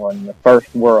whistle in the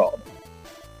first world,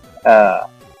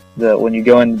 when you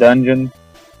go in the dungeon,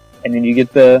 and then you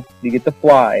get the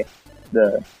fly,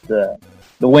 the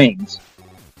wings,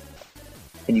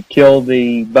 and you kill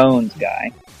the bones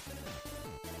guy.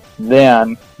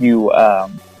 Then you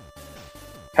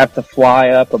have to fly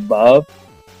up above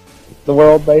the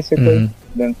world, basically.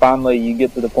 Mm-hmm. Then finally you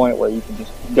get to the point where you can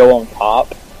just go on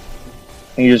top,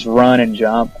 and you just run and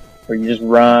jump, or you just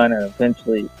run, and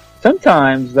eventually.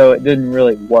 Sometimes, though, it didn't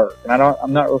really work, and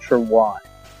I'm not real sure why.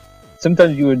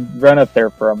 Sometimes you would run up there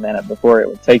for a minute before it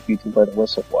would take you to where the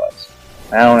whistle was.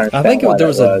 I don't understand. I think why there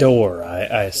was that a door,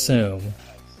 I assume.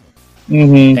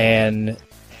 Mm-hmm. And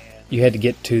you had to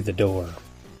get to the door.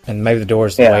 And maybe the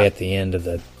door's the Yeah. way at the end of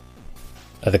the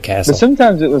castle. But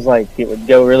sometimes it was like it would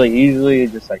go really easily.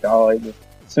 Just like as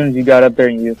soon as you got up there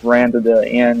and you just ran to the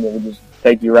end, it would just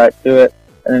take you right to it.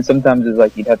 And then sometimes it's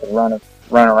like you'd have to run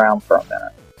around for a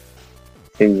minute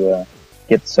to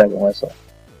get the second whistle.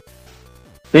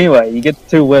 So anyway, you get the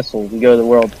 2 whistles. You go to the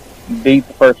world, you beat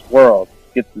the first world,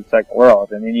 get to the second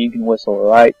world, and then you can whistle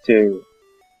right to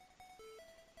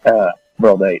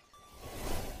world 8.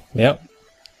 Yep.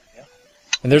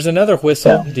 And there's another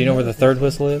whistle. Yeah. Do you know where the third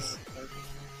whistle is?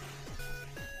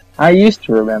 I used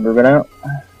to remember, but I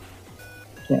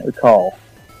can't recall.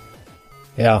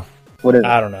 Yeah. What is it?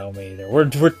 I don't know me either.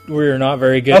 We're not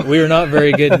very good. We are not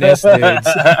very good NES dudes.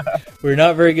 We're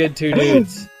not very good 2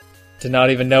 dudes to not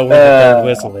even know where the third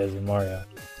whistle is in Mario.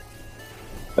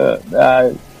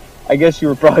 I guess you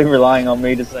were probably relying on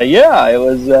me to say, yeah, it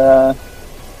was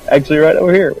actually right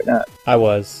over here, but not. I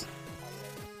was.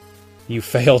 You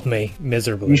failed me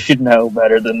miserably. You should know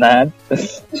better than that.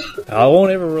 I won't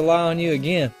ever rely on you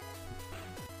again.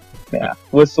 Yeah,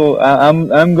 whistle. I'm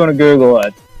going to Google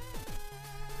it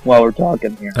while we're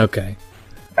talking here. Okay.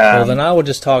 Well, then I will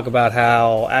just talk about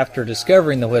how, after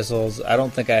discovering the whistles, I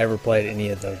don't think I ever played any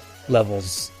of the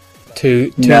levels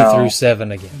 2 through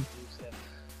 7 again.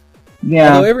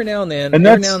 Yeah. Although every now and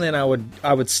then,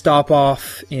 I would stop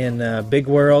off in Big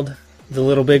World, the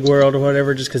Little Big World or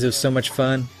whatever, just because it was so much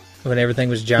fun when everything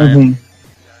was giant.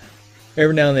 Mm-hmm.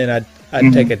 Every now and then,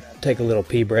 I'd take a little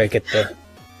pee break at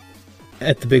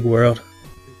the Big World.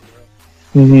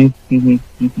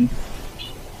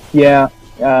 Yeah.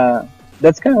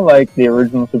 That's kind of like the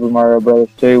original Super Mario Bros.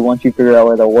 2. Once you figure out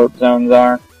where the warp zones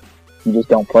are, you just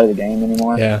don't play the game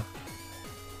anymore. Yeah.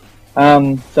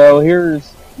 So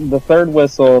here's the third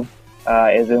whistle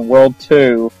is in World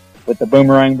 2 with the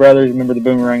Boomerang Brothers. Remember the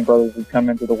Boomerang Brothers would come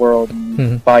into the world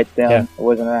and fight them. Yeah. It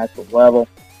wasn't an actual level.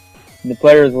 And the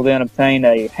players will then obtain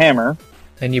a hammer.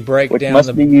 And you break Which down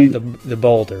must be used- the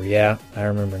boulder. Yeah, I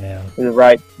remember now. To the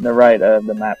right of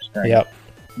the map screen. Yep.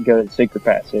 You go to the secret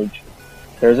passage.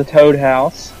 There's a Toad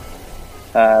House,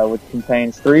 which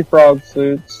contains 3 frog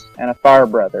suits and a Fire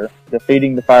Brother.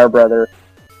 Defeating the Fire Brother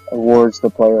awards the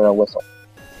player a whistle.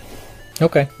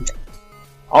 Okay.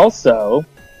 Also,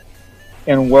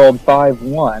 in World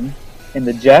 5-1, in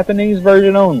the Japanese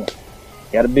version only,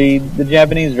 gotta be the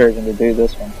Japanese version to do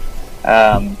this one.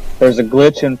 There's a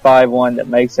glitch in 5-1 that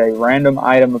makes a random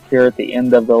item appear at the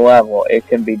end of the level. It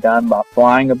can be done by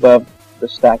flying above the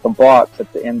stack of blocks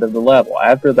at the end of the level.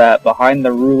 After that, behind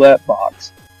the roulette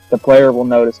box, the player will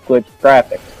notice glitch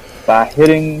traffic. By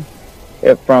hitting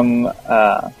it from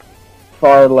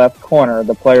far left corner,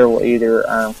 the player will either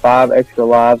earn 5 extra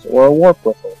lives or a warp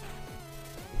whistle.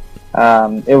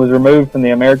 It was removed from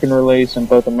the American release and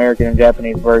both American and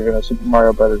Japanese version of Super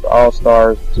Mario Bros.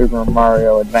 All-Stars, Super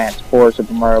Mario Advance 4,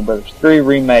 Super Mario Bros. 3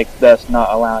 Remake, thus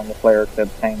not allowing the player to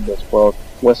obtain this world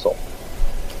whistle.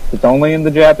 It's only in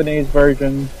the Japanese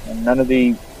version and none of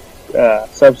the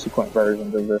subsequent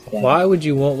versions of this game. Why would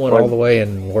you want one all the way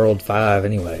in World 5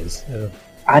 anyways?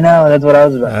 I know, that's what I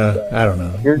was about to say. I don't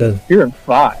know. You're in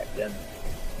 5, then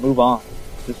move on.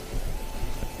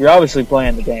 You're obviously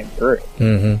playing the game through.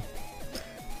 Mm-hmm.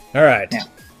 All right. Yeah.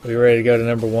 We ready to go to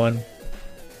number 1?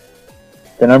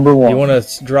 The number 1. You want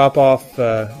to drop off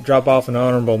an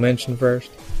honorable mention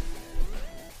first?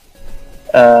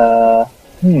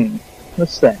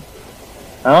 Let's think.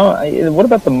 What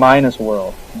about the Minus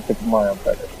World in Super Mario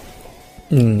Brothers?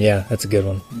 Yeah, that's a good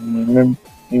one.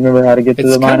 You remember how to get to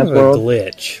the Minus World? It's kind of a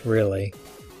glitch, really.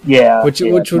 Yeah. Which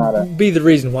would be the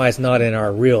reason why it's not in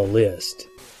our real list.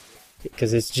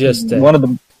 Because it's just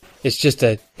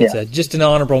just an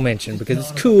honorable mention because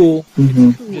it's cool.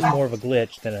 It's just more of a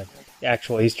glitch than an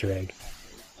actual Easter egg.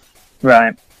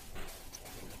 Right.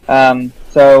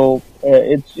 So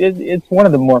it's one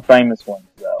of the more famous ones,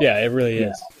 though. Yeah, it really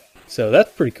is. So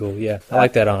that's pretty cool. Yeah, I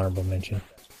like that honorable mention.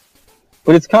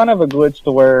 But it's kind of a glitch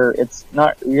to where it's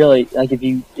not really like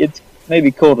it's maybe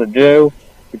cool to do,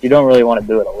 but you don't really want to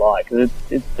do it a lot because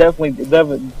it definitely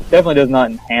does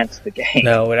not enhance the game.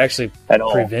 No, it actually at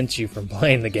all. Prevents you from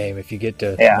playing the game if you get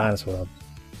to Minus World.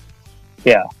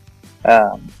 Yeah.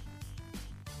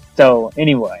 So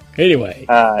anyway,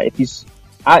 if you,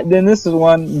 then this is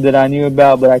one that I knew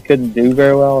about, but I couldn't do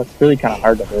very well. It's really kind of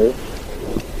hard to do,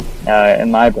 in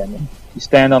my opinion. You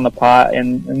stand on the pipe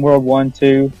in World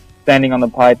 1-2, standing on the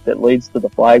pipe that leads to the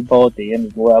flagpole at the end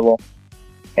of the level,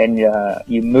 and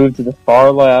you move to the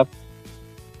far left,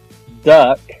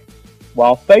 duck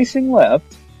while facing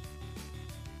left,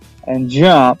 and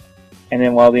jump, and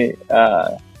then while the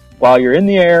while you're in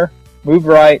the air, move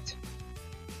right,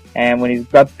 and when he's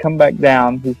about to come back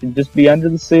down, he should just be under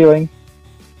the ceiling,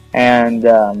 and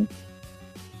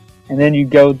then you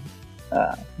go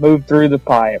move through the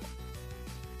pipe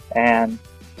and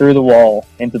through the wall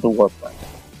into the warp ring.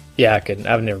 Yeah, I couldn't.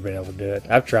 I've never been able to do it.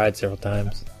 I've tried several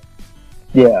times.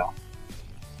 Yeah.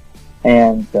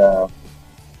 And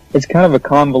it's kind of a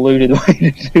convoluted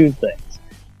way to do things.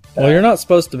 Well, you're not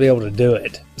supposed to be able to do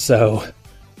it, so...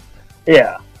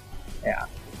 Yeah.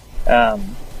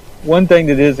 One thing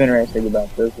that is interesting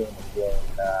about this one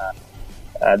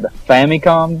is the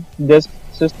Famicom Disk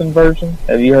System version.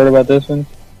 Have you heard about this one?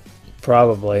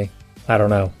 Probably. I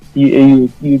don't know. You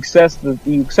access it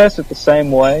the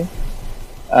same way,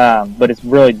 but it's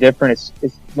really different.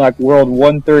 It's like World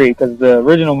 1-3, because the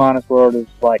original Minus World is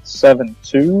like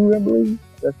 7-2, I believe.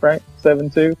 That's right,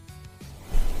 7-2.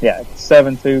 Yeah, it's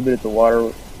 7-2, but it's a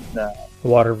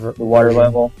water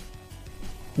level.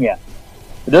 Yeah.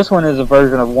 But this one is a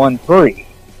version of 1-3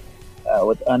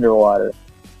 with underwater,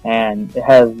 and it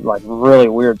has like really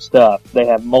weird stuff. They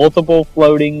have multiple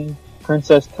floating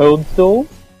Princess Toadstools,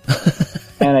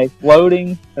 and a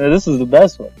floating. This is the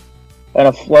best one, and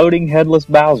a floating headless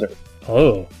Bowser.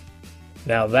 Oh,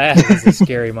 now that is a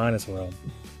scary Minus World.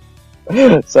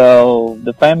 So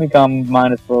the Famicom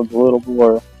Minus World's a little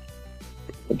more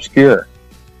obscure.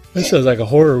 This sounds like a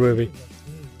horror movie.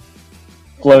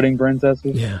 Floating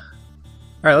princesses. Yeah.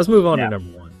 All right, let's move on to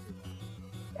number one.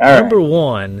 All Number right.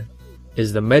 one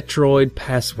is the Metroid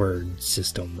password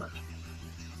system.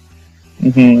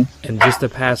 Mm-hmm. And just the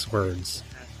passwords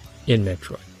in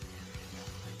Metroid.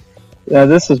 Yeah,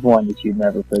 this is one that you'd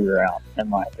never figure out, in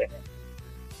my opinion.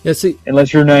 Yeah, see,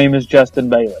 Unless your name is Justin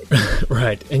Bailey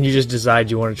right, and you just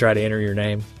decide you want to try to enter your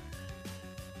name.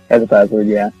 as a password,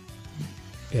 yeah.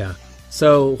 Yeah.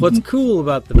 So, what's cool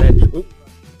about the Metroid...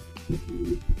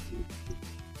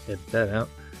 Get that out.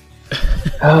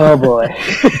 Oh, boy.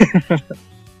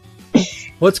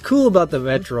 What's cool about the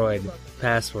Metroid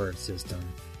password system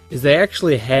is they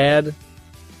actually had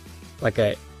like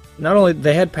a... Not only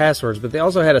they had passwords, but they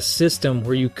also had a system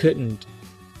where you couldn't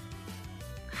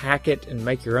hack it and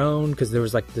make your own, because there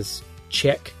was like this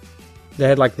check. They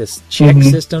had like this check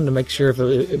system to make sure it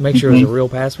was a real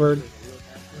password.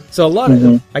 So a lot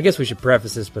of... I guess we should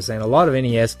preface this by saying a lot of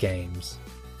NES games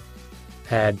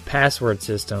had password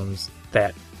systems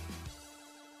that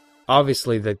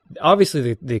obviously the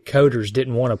coders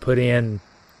didn't want to put in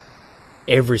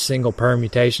every single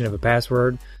permutation of a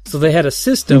password. So they had a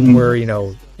system where, you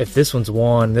know, if this one's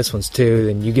 1, this one's 2,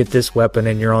 then you get this weapon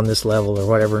and you're on this level or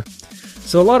whatever.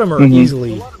 So a lot of them are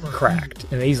easily cracked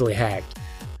and easily hacked.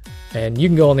 And you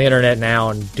can go on the internet now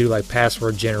and do like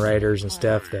password generators and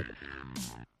stuff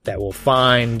that will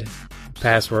find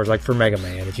passwords, like for Mega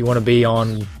Man. If you want to be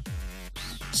on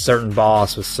certain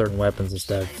boss with certain weapons and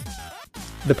stuff,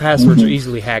 the passwords are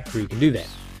easily hacked where you can do that.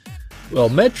 Well,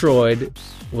 Metroid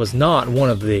was not one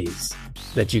of these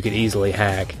that you could easily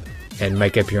hack and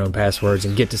make up your own passwords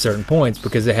and get to certain points,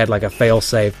 because it had like a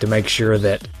fail-safe to make sure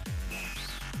that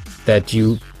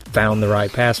you found the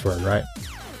right password, right?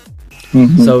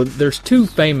 So there's 2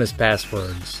 famous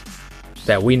passwords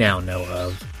that we now know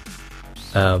of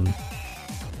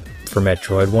for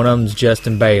Metroid. One of them's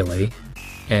Justin Bailey,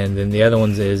 and then the other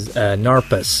one is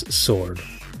Narpus Sword.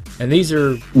 And these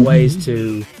are ways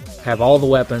to have all the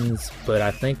weapons, but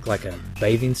I think like a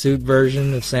bathing suit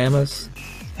version of Samus.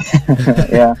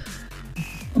 Yeah.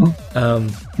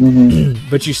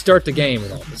 But you start the game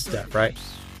with all this stuff, right?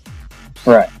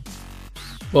 Right.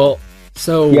 Well,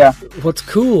 so what's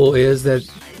cool is that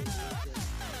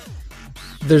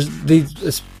there's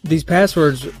these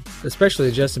passwords, especially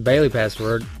the Justin Bailey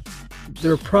password,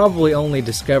 they're probably only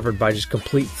discovered by just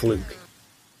complete fluke.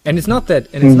 And it's not that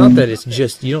it's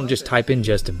just, you don't just type in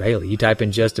Justin Bailey. You type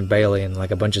in Justin Bailey and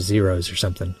like a bunch of zeros or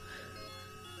something.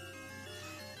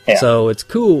 Yeah. So it's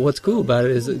cool. What's cool about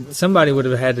it is that somebody would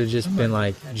have had to just been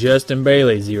like Justin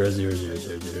Bailey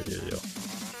 0000000,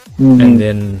 and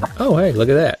then, oh hey, look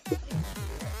at that.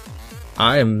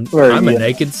 I'm a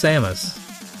naked Samus.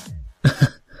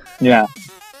 Yeah.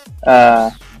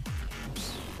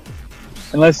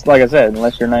 Unless, like I said,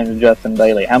 unless your name is Justin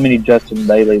Bailey. How many Justin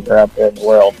Baileys are out there in the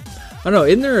world? I don't know.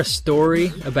 Isn't there a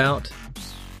story about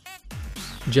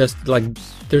just, like,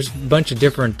 there's a bunch of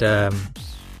different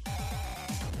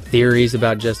theories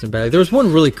about Justin Bailey. There was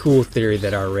one really cool theory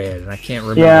that I read, and I can't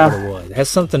remember what it was. It has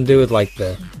something to do with, like,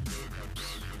 the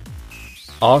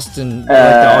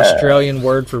Australian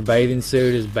word for bathing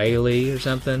suit is Bailey or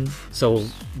something. So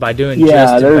by doing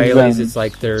Justin Bailey's, it's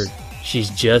like she's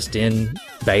just in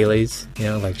Bailey's, you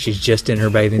know, like she's just in her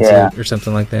bathing suit or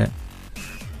something like that.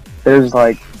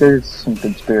 there's some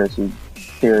conspiracy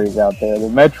theories out there. The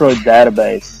Metroid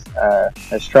database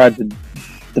has tried to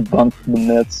debunk the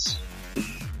myths.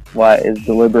 Why it was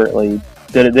deliberately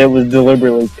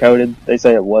coded. They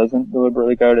say it wasn't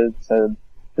deliberately coded. So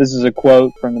this is a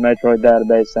quote from the Metroid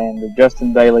database saying the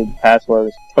Justin Bailey password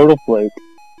is a total fluke.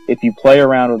 If you play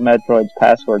around with Metroid's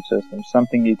password system,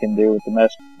 something you can do with the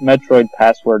Metroid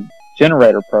password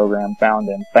generator program found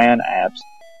in fan apps,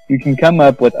 you can come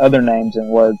up with other names and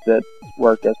words that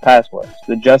work as passwords.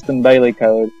 The Justin Bailey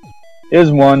code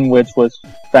is one which was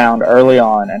found early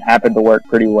on and happened to work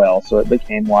pretty well, so it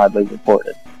became widely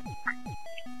reported.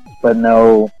 But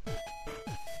no,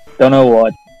 don't know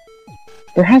what.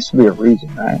 There has to be a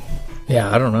reason, right?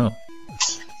 Yeah, I don't know.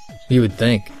 You would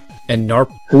think. And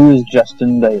who is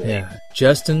Justin Bailey? Yeah,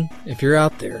 Justin, if you're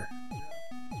out there,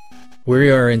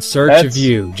 we are in search of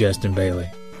you, Justin Bailey.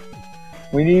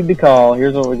 We need to call.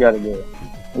 Here's what we got to do.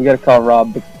 We got to call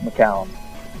Rob McCallum.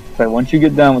 So once you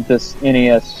get done with this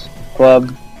NES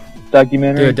Club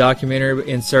documentary, do a documentary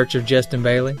in search of Justin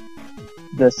Bailey.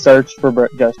 The search for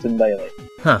Justin Bailey.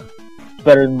 Huh? It's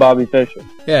better than Bobby Fischer.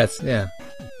 Yeah,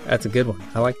 that's a good one.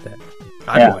 I like that.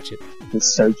 I'd watch it. The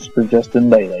search for Justin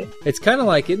Bailey. It's kind of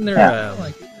like, isn't there?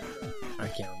 I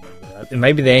can't remember.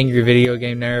 Maybe the Angry Video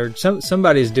Game Nerd.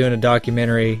 Somebody's doing a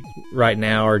documentary right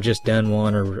now, or just done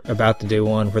one, or about to do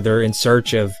one, where they're in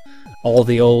search of all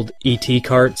the old ET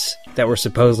carts that were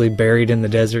supposedly buried in the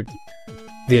desert.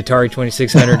 The Atari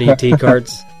 2600 ET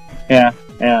carts. Yeah.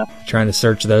 Trying to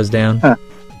search those down. Huh.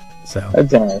 So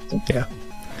that's interesting. Yeah.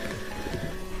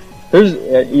 There's,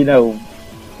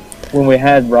 when we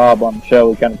had Rob on the show,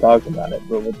 we kind of talked about it,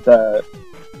 but with the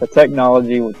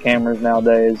technology with cameras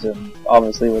nowadays, and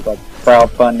obviously with like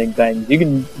crowdfunding things, you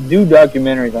can do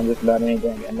documentaries on just about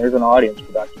anything, and there's an audience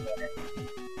for documentaries.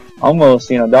 Almost,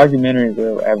 documentaries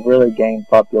have really gained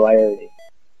popularity.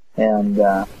 And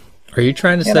are you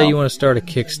trying to say you want to start a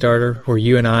Kickstarter where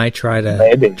you and I try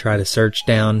to search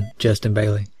down Justin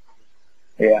Bailey?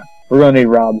 Yeah, we're gonna need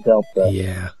Rob's help though.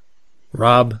 Yeah.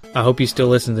 Rob, I hope you still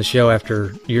listen to the show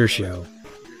after your show.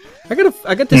 I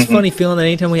got this funny feeling that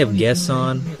anytime we have guests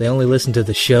on, they only listen to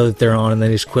the show that they're on and they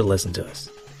just quit listening to us.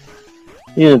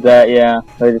 Either that, yeah.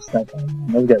 They just think,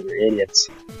 those guys are idiots.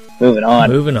 Moving on.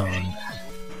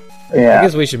 Yeah. I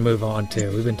guess we should move on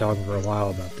too. We've been talking for a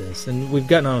while about this, and we've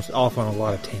gotten off on a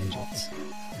lot of tangents.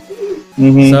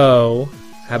 Mm-hmm. So,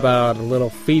 how about a little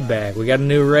feedback? We got a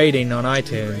new rating on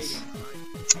iTunes.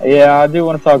 Yeah, I do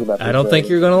want to talk about this. I don't think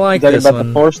you're going to like this about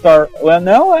one. The 4-star. Well,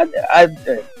 no, I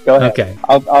go ahead. Okay.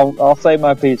 I'll say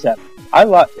my piece after.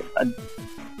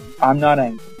 I'm not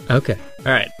angry. Okay.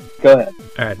 All right. Go ahead.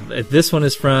 All right. This one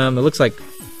is from, it looks like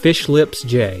Fish Lips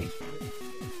J.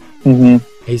 Mm-hmm.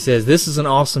 He says, "This is an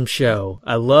awesome show.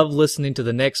 I love listening to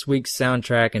the next week's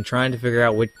soundtrack and trying to figure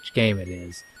out which game it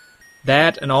is.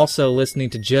 That, and also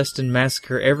listening to Justin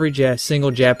massacre every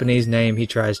single Japanese name he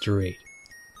tries to read.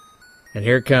 And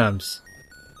here it comes.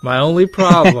 My only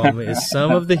problem is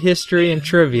some of the history and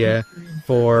trivia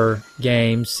for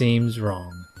games seems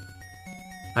wrong.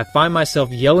 I find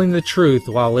myself yelling the truth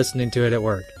while listening to it at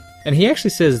work." And he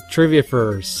actually says trivia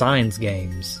for Sines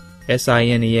games.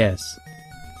 S-I-N-E-S.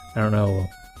 I don't know.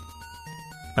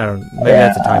 Maybe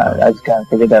that's a typo. I just kind of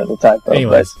figured that was a typo.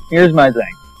 Anyways. But here's my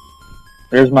thing.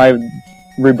 Here's my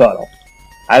rebuttal.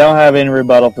 I don't have any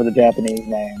rebuttal for the Japanese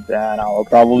names, and I will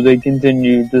probably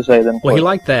continue to say them. Well, he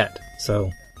liked that,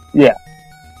 so. Yeah.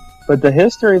 But the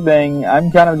history thing,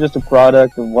 I'm kind of just a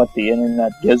product of what the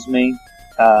internet gives me.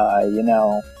 I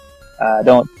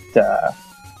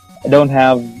don't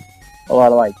have a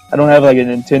lot of I don't have a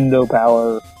Nintendo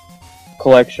Power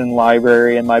collection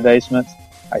library in my basement.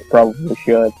 I probably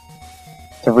should,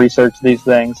 to research these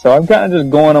things. So I'm kind of just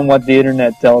going on what the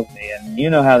internet tells me, and you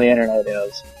know how the internet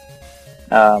is.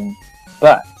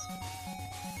 But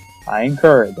I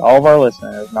encourage all of our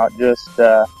listeners, not just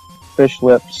Fish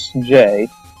Lips J,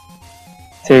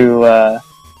 to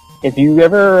if you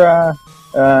ever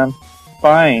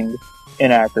find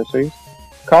inaccuracies,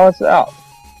 call us out,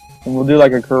 and we'll do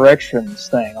a corrections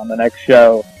thing on the next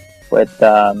show with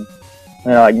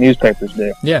like newspapers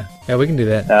do. Yeah, we can do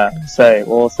that.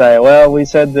 We'll say, well, we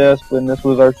said this when this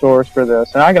was our source for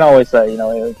this, and I can always say,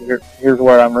 here's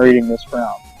where I'm reading this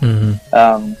from.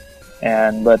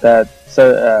 Mm-hmm. But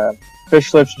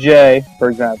Fish Lips J, for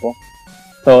example,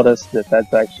 told us that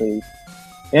that's actually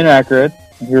inaccurate.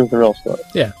 And here's the real story.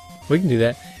 Yeah, we can do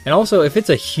that. And also, if it's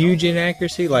a huge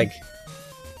inaccuracy, like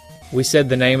we said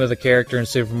the name of the character in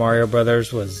Super Mario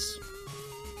Brothers was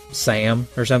Sam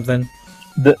or something.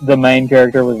 The main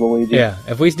character was Luigi. Yeah,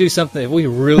 if we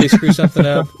really screw something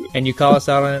up and you call us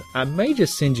out on it, I may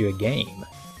just send you a game.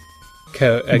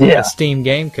 a Steam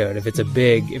game code if it's a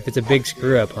big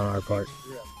screw up on our part.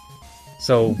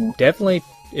 So definitely,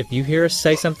 if you hear us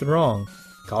say something wrong,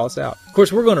 call us out. Of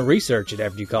course, we're going to research it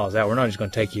after you call us out. We're not just going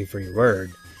to take you for your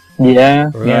word.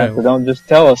 So don't just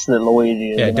tell us that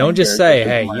Luigi is the main don't just say,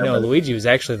 hey, character. Luigi was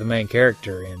actually the main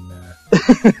character in...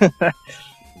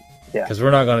 Yeah. Because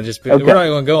we're not going to just we're not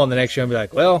going to go on the next show and be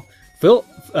like, well,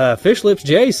 Fish Lips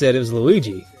J said it was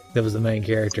Luigi that was the main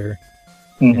character.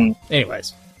 Mm-hmm.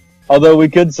 Anyways. Although we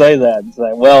could say that and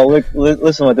say, well,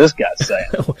 listen what this guy's saying.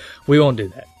 We won't do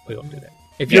that.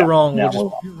 If you're wrong,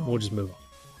 we'll just move on.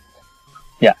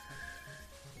 Yeah.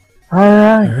 All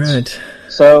right.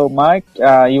 So, Mike,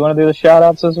 you want to do the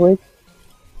shout-outs this week?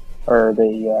 Or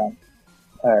the,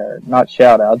 not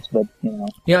shout-outs, but,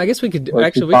 Yeah, I guess we could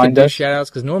do shout-outs,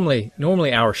 because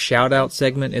normally our shout-out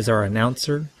segment is our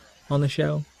announcer on the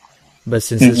show. But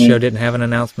since this show didn't have an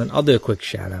announcement, I'll do a quick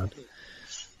shout-out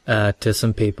to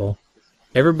some people.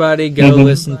 Everybody go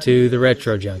listen to the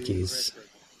Retro Junkies.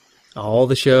 All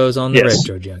the shows on the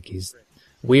Retro Junkies.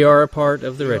 We are a part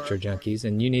of the Retro Junkies,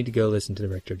 and you need to go listen to the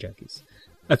Retro Junkies.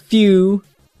 A few,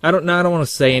 I don't want to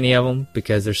say any of them,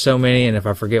 because there's so many, and if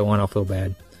I forget one, I'll feel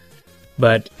bad.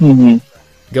 But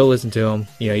go listen to them.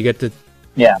 You get the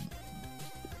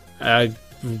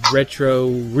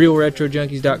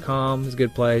realretrojunkies.com is a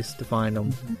good place to find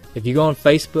them. If you go on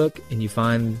Facebook and you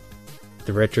find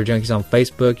the Retro Junkies on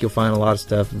Facebook, you'll find a lot of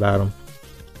stuff about them.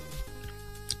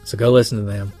 So go listen to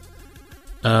them.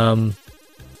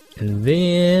 And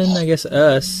then I guess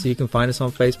us, you can find us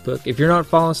on Facebook. If you're not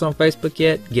following us on Facebook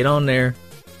yet, get on there.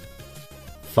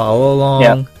 Follow along.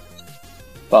 Yeah.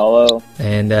 Follow.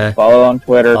 And follow on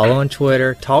Twitter. Follow on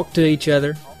Twitter. Talk to each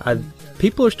other.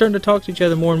 People are starting to talk to each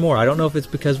other more and more. I don't know if it's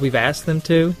because we've asked them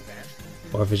to,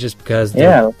 or if it's just because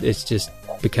it's just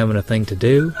becoming a thing to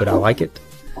do, but I like it.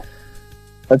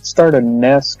 Let's start a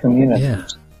NES community. Yeah.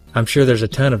 I'm sure there's a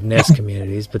ton of NES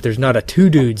communities, but there's not a two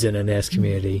dudes in a NES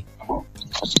community.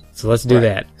 So let's do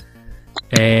that.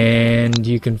 And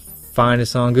you can find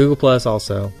us on Google Plus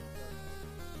also.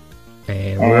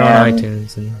 And we're on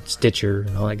iTunes and Stitcher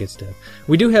and all that good stuff.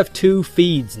 We do have 2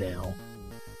 feeds now.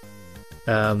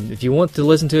 If you want to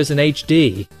listen to us in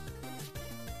HD.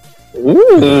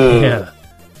 Ooh. Yeah.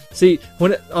 See,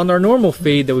 on our normal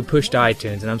feed that we push to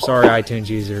iTunes, and I'm sorry iTunes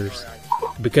users,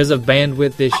 because of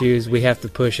bandwidth issues, we have to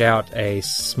push out a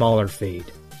smaller feed.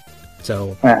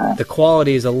 So the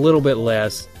quality is a little bit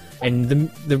less. And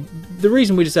the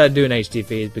reason we decided to do an HD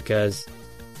feed is because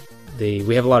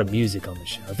we have a lot of music on the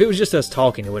show. If it was just us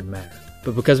talking, it wouldn't matter.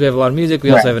 But because we have a lot of music,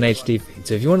 we also have an HD feed.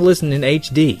 So if you want to listen in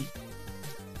HD,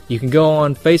 you can go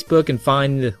on Facebook and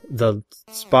find the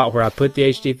spot where I put the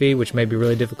HD feed, which may be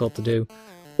really difficult to do.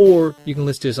 Or you can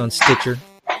listen to us on Stitcher.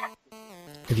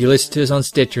 If you listen to us on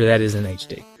Stitcher, that is in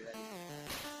HD.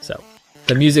 So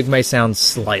the music may sound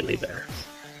slightly better.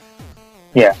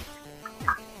 Yeah.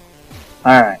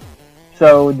 Alright.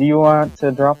 So do you want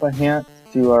to drop a hint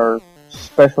to our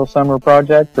special summer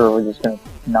project, or are we just going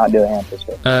to not do a hint this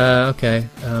week? Okay.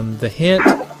 The hint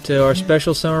to our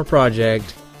special summer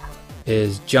project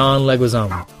is John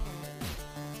Leguizamo.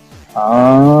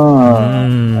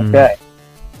 Oh, okay.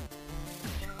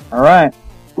 All right.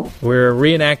 We're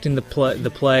reenacting the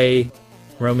play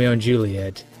Romeo and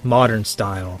Juliet, modern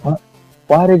style. What?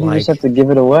 Why did you just have to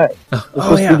give it away?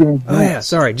 Oh yeah.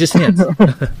 Sorry, just hints.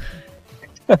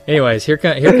 Anyways, here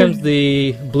comes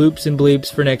the bloops and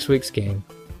bleeps for next week's game.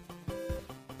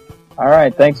 All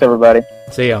right. Thanks, everybody.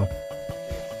 See y'all.